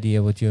 any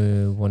idea what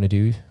you want to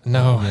do?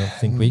 No. in your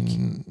Think Week.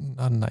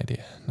 Not an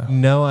idea. No.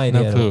 No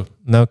idea. No at clue. all.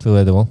 No clue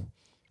at all.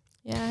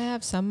 Yeah, I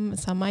have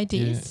some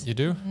ideas. You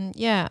do?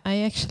 Yeah,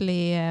 I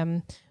actually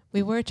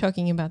we were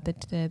talking about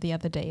that the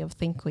other day of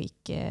Think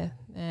Week,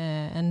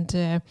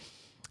 and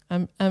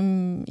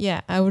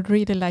I would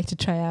really like to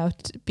try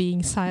out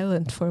being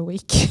silent for a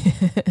week.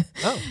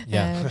 Oh,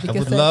 yeah. I because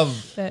would love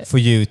for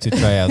you to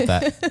try out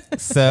that.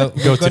 So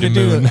Go we're to the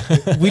gonna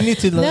moon. We need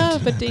to no,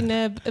 but in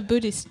a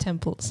Buddhist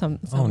temple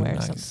somewhere.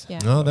 nice. Yeah.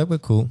 No, that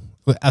would be cool.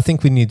 Well, I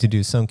think we need to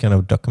do some kind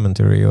of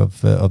documentary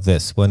of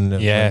this when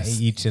Yes.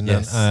 each and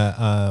Yes.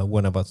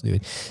 one of us do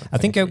it. I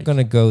think I'm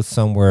gonna go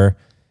somewhere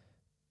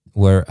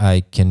where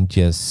I can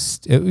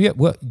just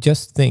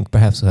just think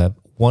perhaps I have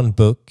one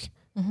book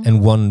Mhm.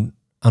 and one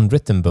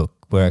unwritten book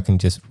where I can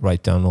just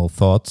write down all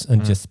thoughts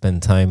and Mm. just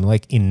spend time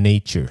like in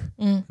nature.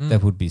 Mm.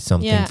 That would be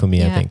something Yeah, for me,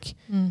 I yeah. think.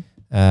 Mm.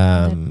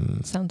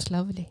 Um, Sounds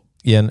lovely.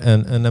 yeah,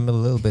 and I'm a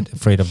little bit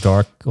afraid of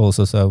dark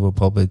also, so I will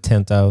probably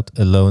tent out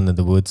alone in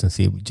the woods and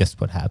see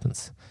just what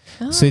happens.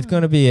 So it's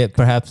going to be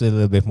perhaps a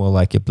little bit more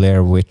like a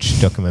Blair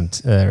Witch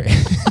documentary.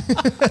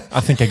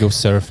 I think I go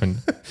surfing.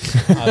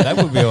 That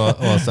would be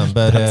awesome.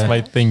 But That's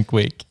my Think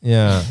Week.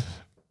 yeah.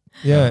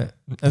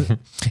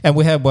 And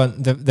we have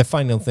one. The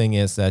final thing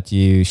is that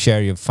you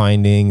share your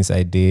findings,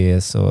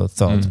 ideas, or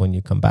thoughts when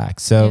you come back.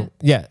 So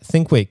yeah,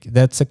 Think Week.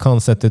 That's a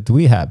concept that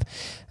we have.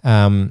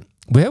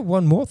 We have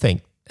one more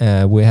thing.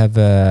 We have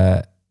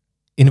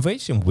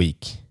Innovation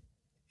Week.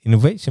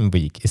 Innovation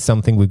Week is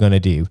something we're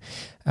going to do.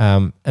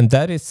 And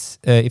that is,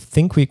 if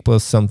Think Week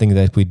was something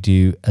that we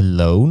do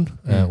alone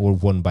or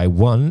one by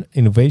one,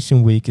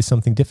 Innovation Week is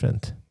something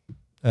different.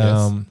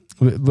 Yes.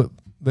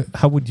 But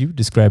how would you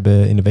describe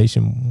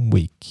Innovation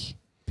Week,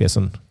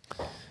 Pearson?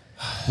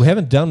 We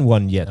haven't done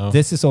one yet. No.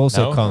 This is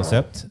also No. a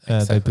concept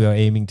that Exactly. we are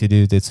aiming to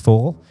do this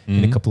fall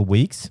in a couple of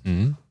weeks.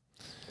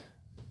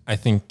 I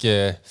think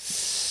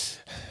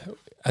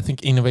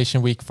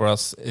Innovation Week for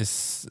us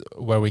is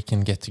where we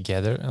can get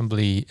together and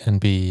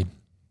be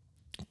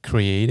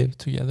creative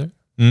together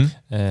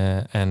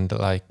and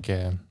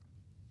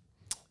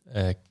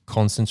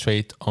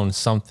concentrate on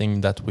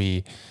something that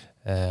we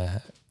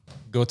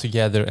go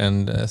together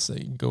and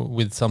go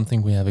with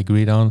something we have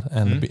agreed on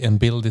and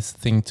build this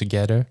thing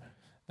together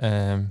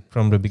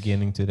From the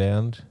beginning to the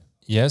end.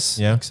 Yes,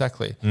 Yeah.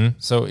 exactly.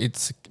 So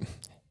it's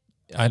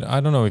I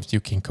don't know if you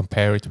can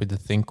compare it with the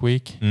Think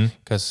Week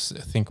because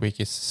Think Week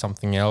is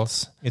something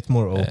else. It's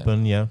more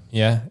open,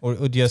 Yeah. or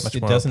just much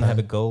it more doesn't have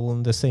a open. goal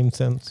in the same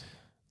sense.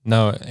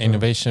 No,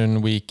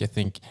 Innovation Week, I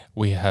think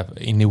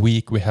in a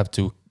week we have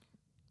to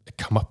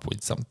come up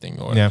with something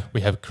or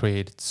we have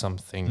created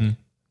something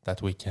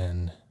that we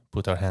can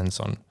put our hands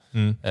on.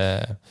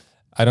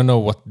 I don't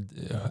know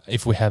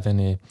if we have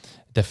any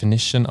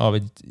definition of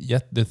it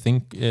yet.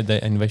 The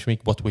Innovation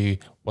Week, what we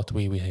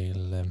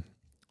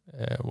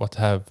will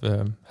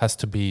has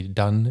to be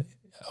done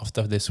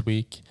after this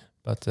week,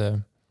 but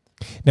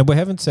Now we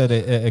haven't said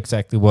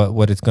exactly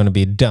what it's going to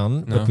be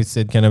done, No. but we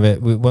said kind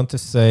of we want the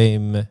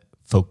same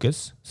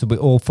focus, so we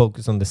all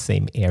focus on the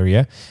same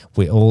area.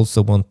 We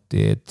also want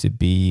it to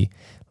be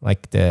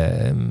like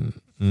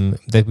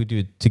that we do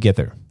it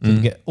together. So we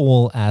get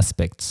all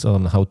aspects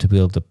on how to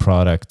build a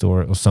product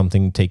or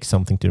something, take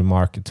something to the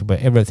market, so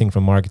everything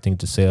from marketing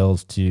to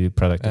sales to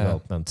product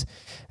development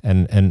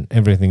and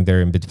everything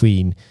there in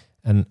between.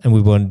 And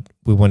we want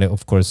to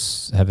of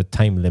course have a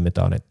time limit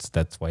on it.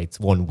 That's why it's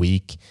 1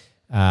 week.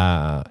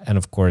 And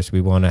of course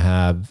we want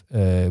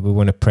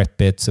to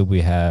prep it so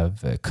we have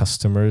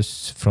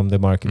customers from the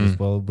market as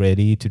well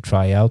ready to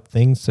try out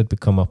things that we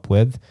come up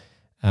with.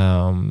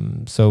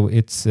 So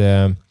it's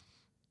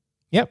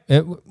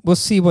we'll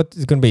see what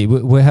it's going to be.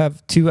 We have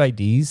 2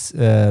 ideas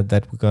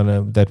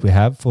that we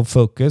have for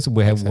focus.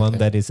 We have one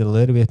that is a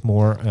little bit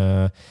more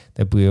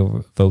that we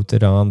have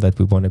voted on that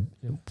we want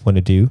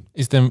to do.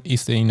 is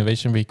the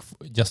Innovation Week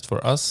just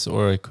for us,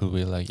 or could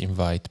we like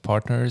invite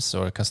partners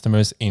or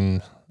customers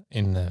in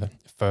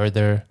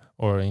further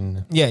or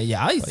in?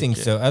 Yeah, I think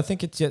so. I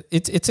think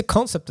it's a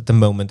concept at the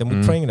moment, and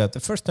we're trying it out. The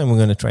first time we're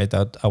going to try it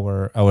out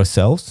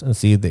ourselves and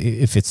see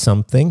if it's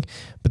something.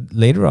 But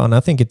later on, I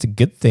think it's a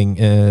good thing,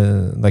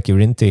 like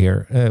you're into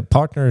here.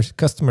 Partners,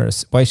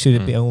 customers. Why should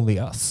it be only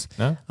us?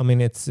 No? I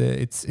mean, it's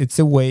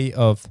a way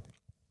of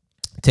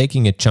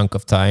taking a chunk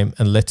of time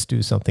and let's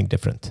do something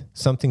different.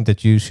 Something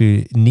that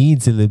usually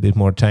needs a little bit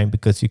more time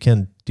because you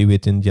can't do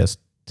it in just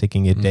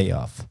taking a day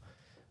off.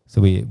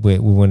 So we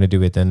want to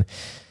do it in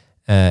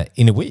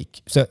a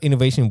week. So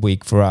Innovation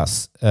Week for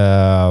us.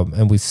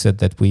 And we said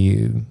that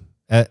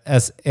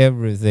as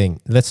everything,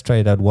 let's try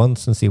it out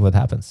once and see what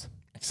happens.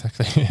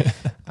 Exactly.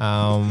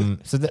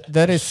 So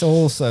that is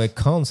also a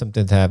concept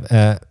that have.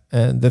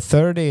 The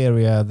third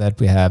area that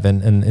we have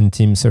in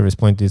Team Service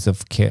Point is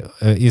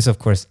of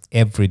course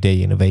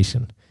everyday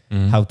innovation.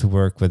 How to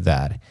work with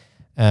that.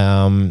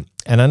 And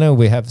I know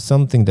we have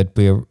something that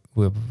we're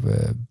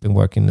been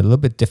working a little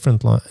bit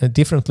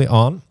differently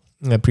on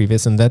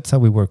previous, and that's how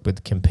we work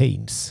with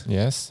campaigns.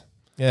 Yes.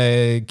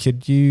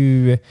 Could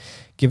you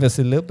give us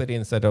a little bit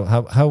insight of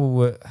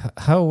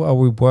how are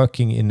we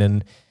working in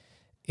an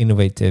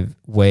innovative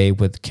way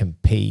with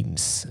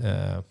campaigns?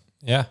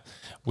 Yeah,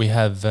 we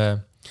have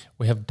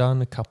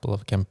done a couple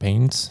of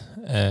campaigns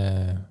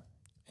in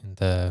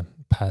the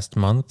past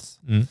months.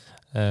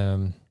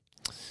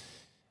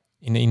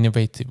 In an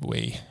innovative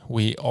way.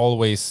 We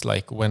always,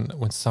 like,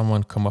 when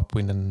someone come up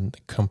with a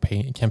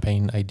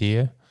campaign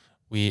idea,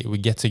 we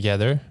get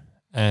together,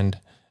 and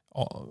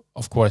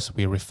of course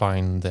we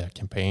refine the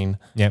campaign.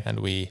 Yep. And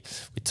we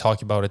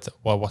talk about it.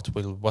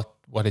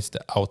 What is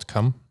the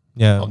outcome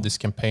of this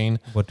campaign?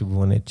 What do we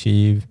want to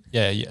achieve?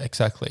 Yeah,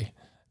 exactly.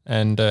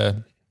 And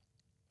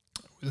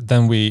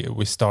then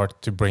we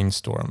start to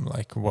brainstorm,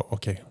 like,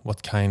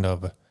 what kind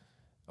of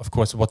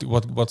course,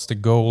 what's the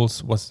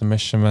goals? What's the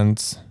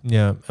measurements?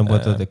 Yeah, and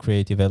what are the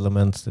creative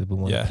elements that we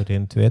want to put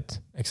into it?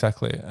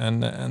 Exactly,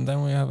 and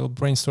then we have a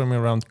brainstorming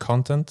around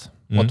content.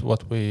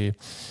 What we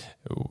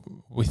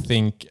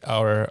think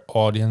our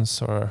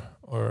audience or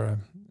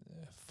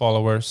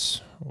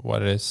followers,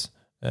 what it is,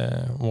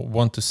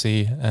 want to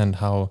see, and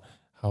how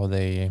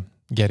they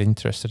get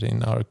interested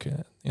in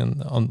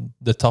on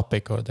the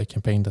topic or the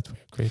campaign that we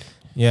create.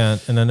 Yeah,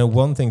 and I know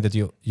one thing that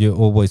you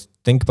always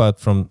think about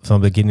from the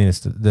beginning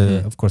is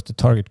of course the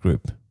target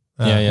group.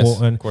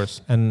 Of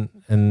course.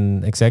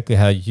 And exactly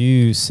how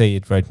you say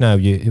it right now,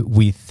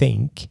 we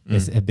think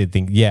is a big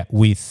thing. Yeah,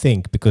 we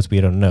think because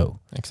we don't know.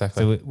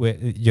 Exactly. So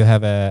you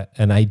have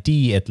an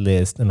idea at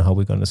least on how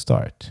we're going to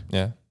start.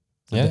 Yeah.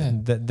 So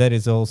that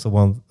is also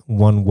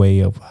one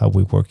way of how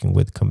we're working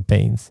with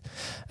campaigns,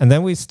 and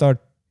then we start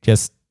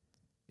just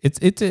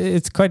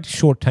it's quite a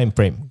short time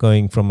frame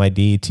going from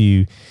idea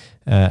to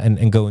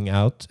and going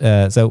out.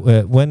 So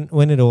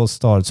when it all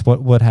starts,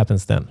 what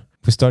happens then?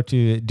 We start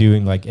to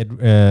doing like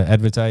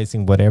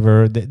advertising,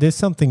 whatever. There's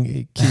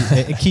something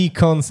a key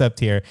concept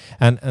here,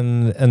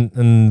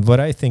 and what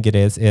I think it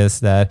is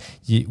that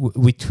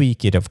we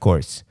tweak it, of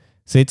course.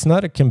 So it's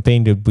not a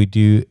campaign that we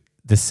do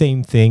the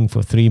same thing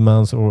for 3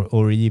 months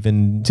or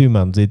even 2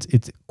 months.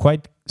 It's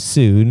quite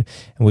soon,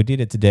 and we did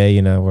it today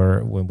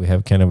when we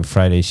have kind of a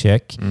Friday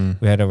check.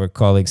 We had our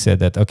colleagues said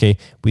that, okay,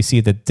 we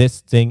see that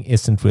this thing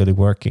isn't really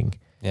working.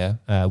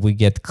 Yeah, we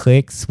get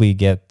clicks, we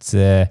get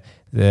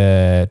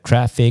the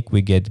traffic,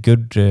 we get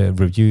good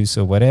reviews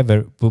or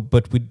whatever,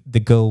 but the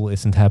goal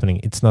isn't happening.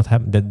 It's not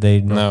happening. That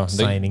they're not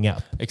signing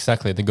up.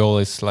 Exactly, the goal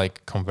is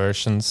like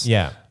conversions.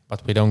 Yeah,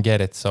 but we don't get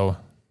it. So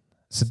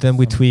then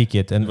we tweak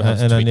it, and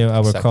I know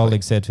our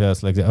colleague said to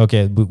us like,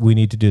 okay, we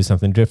need to do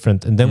something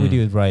different, and then we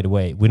do it right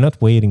away. We're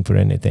not waiting for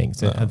anything.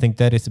 So I think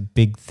that is a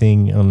big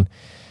thing. On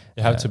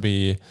you have to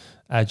be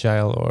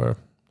agile or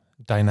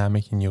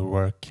dynamic in your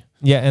work.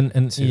 Yeah,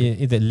 and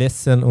either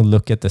listen or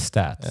look at the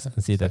stats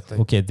and see that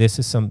okay, this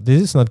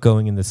is not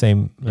going in the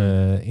same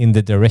in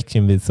the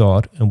direction we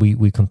thought, and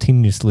we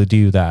continuously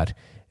do that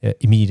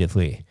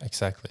immediately.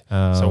 Exactly.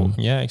 So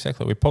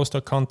exactly. We post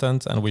our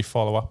content and we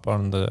follow up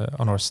on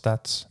our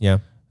stats. Yeah,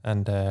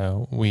 and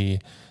we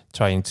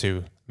trying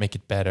to make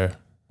it better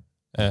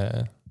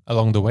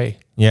along the way.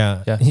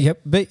 Yeah.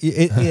 But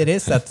it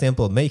is that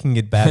simple, making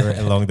it better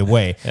along the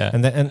way. Yeah.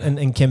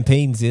 And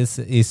campaigns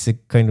is a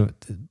kind of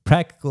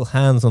practical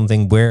hands-on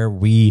thing where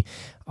we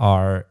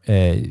are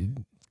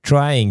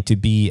trying to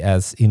be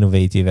as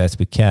innovative as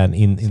we can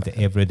in the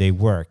everyday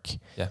work.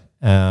 Yeah.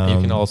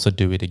 You can also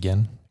do it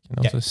again. You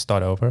can also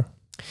start over.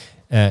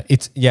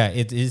 It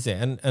is,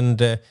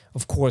 and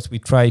of course we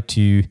try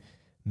to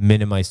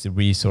minimize the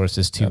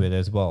resources to it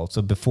as well.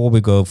 So before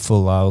we go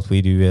full out,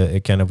 we do a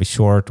kind of a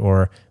short,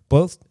 or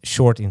both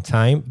short in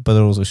time, but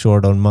also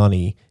short on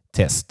money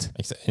test.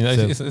 Exactly.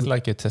 It's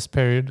like a test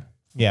period.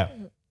 Yeah.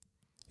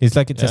 It's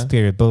like a test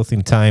period, both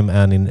in time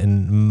and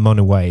in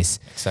money-wise.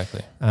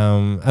 Exactly.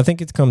 I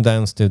think it comes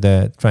down to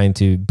the trying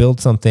to build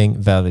something,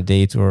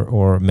 validate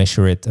or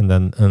measure it, and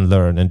then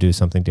learn and do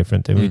something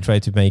different. And we try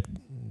to make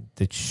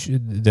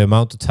the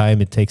amount of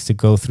time it takes to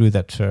go through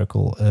that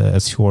circle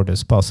as short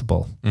as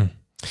possible.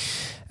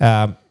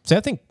 So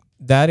I think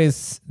that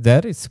is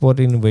what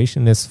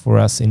innovation is for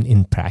us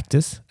in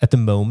practice at the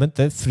moment.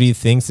 There's 3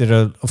 things. There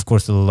are, of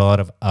course, a lot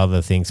of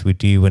other things we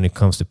do when it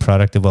comes to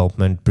product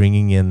development,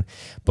 bringing in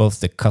both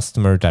the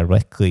customer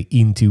directly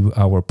into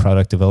our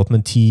product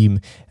development team,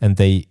 and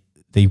they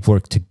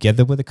work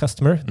together with the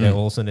customer. They're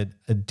also in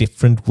a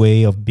different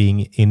way of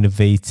being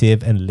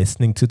innovative and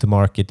listening to the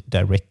market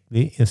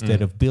directly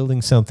instead of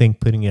building something,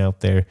 putting it out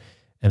there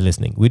and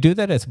listening. We do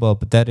that as well,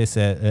 but that is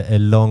a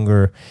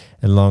longer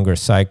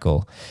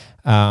cycle.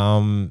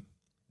 So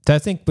I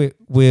think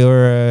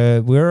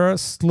we're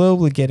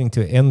slowly getting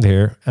to an end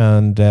here,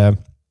 and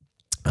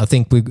I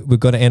think we're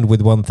going to end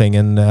with one thing,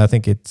 and I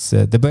think it's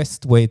the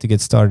best way to get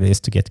started is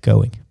to get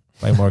going,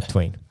 by Mark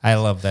Twain. I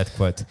love that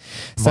quote.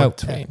 Mark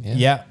Twain,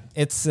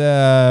 it's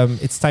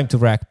time to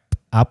wrap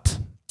up.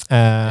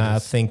 I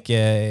think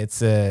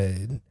it's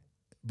a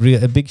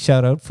big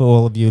shout out for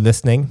all of you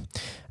listening.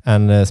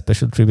 And a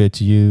special tribute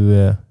to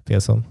you,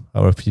 Pearson,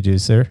 our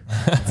producer.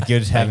 It's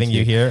good having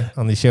you here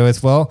on the show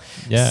as well.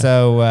 Yeah.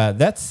 So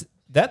that's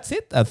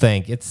it, I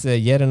think. It's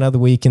yet another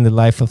week in the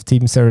life of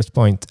Team Service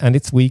Point, and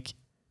it's week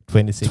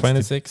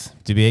 26.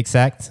 To be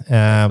exact,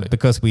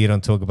 because we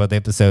don't talk about the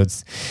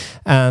episodes.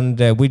 And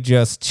we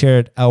just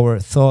shared our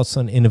thoughts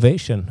on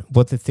innovation,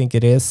 what we think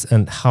it is,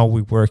 and how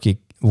we work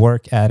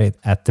at it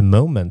at the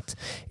moment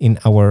in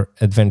our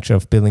adventure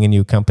of building a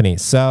new company.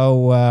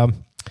 So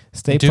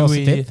stay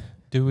positive.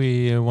 Do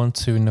we want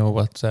to know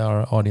what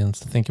our audience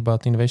think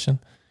about innovation?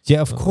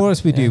 Yeah, of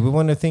course we do. We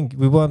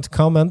want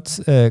comment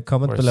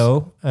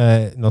below.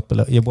 Not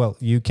below. Yeah, well,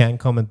 you can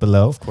comment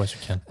below. Of course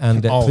you can.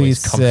 And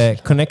please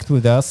connect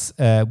with us.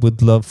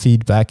 Would love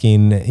feedback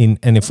in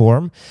any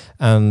form.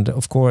 And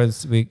of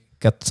course, we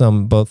got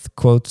some both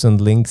quotes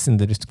and links in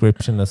the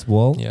description as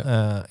well,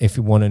 if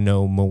you want to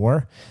know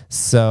more.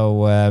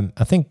 So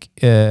I think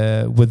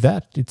with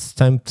that, it's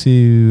time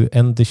to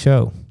end the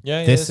show.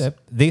 Yeah,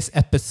 this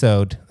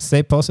episode,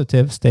 stay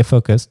positive, stay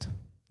focused.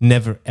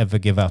 Never ever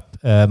give up.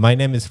 My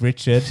name is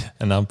Richard.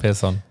 And I'm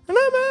Pearson. And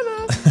I'm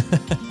Anna.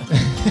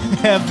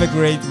 Have a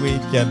great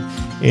weekend.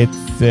 It's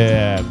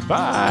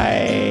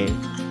bye.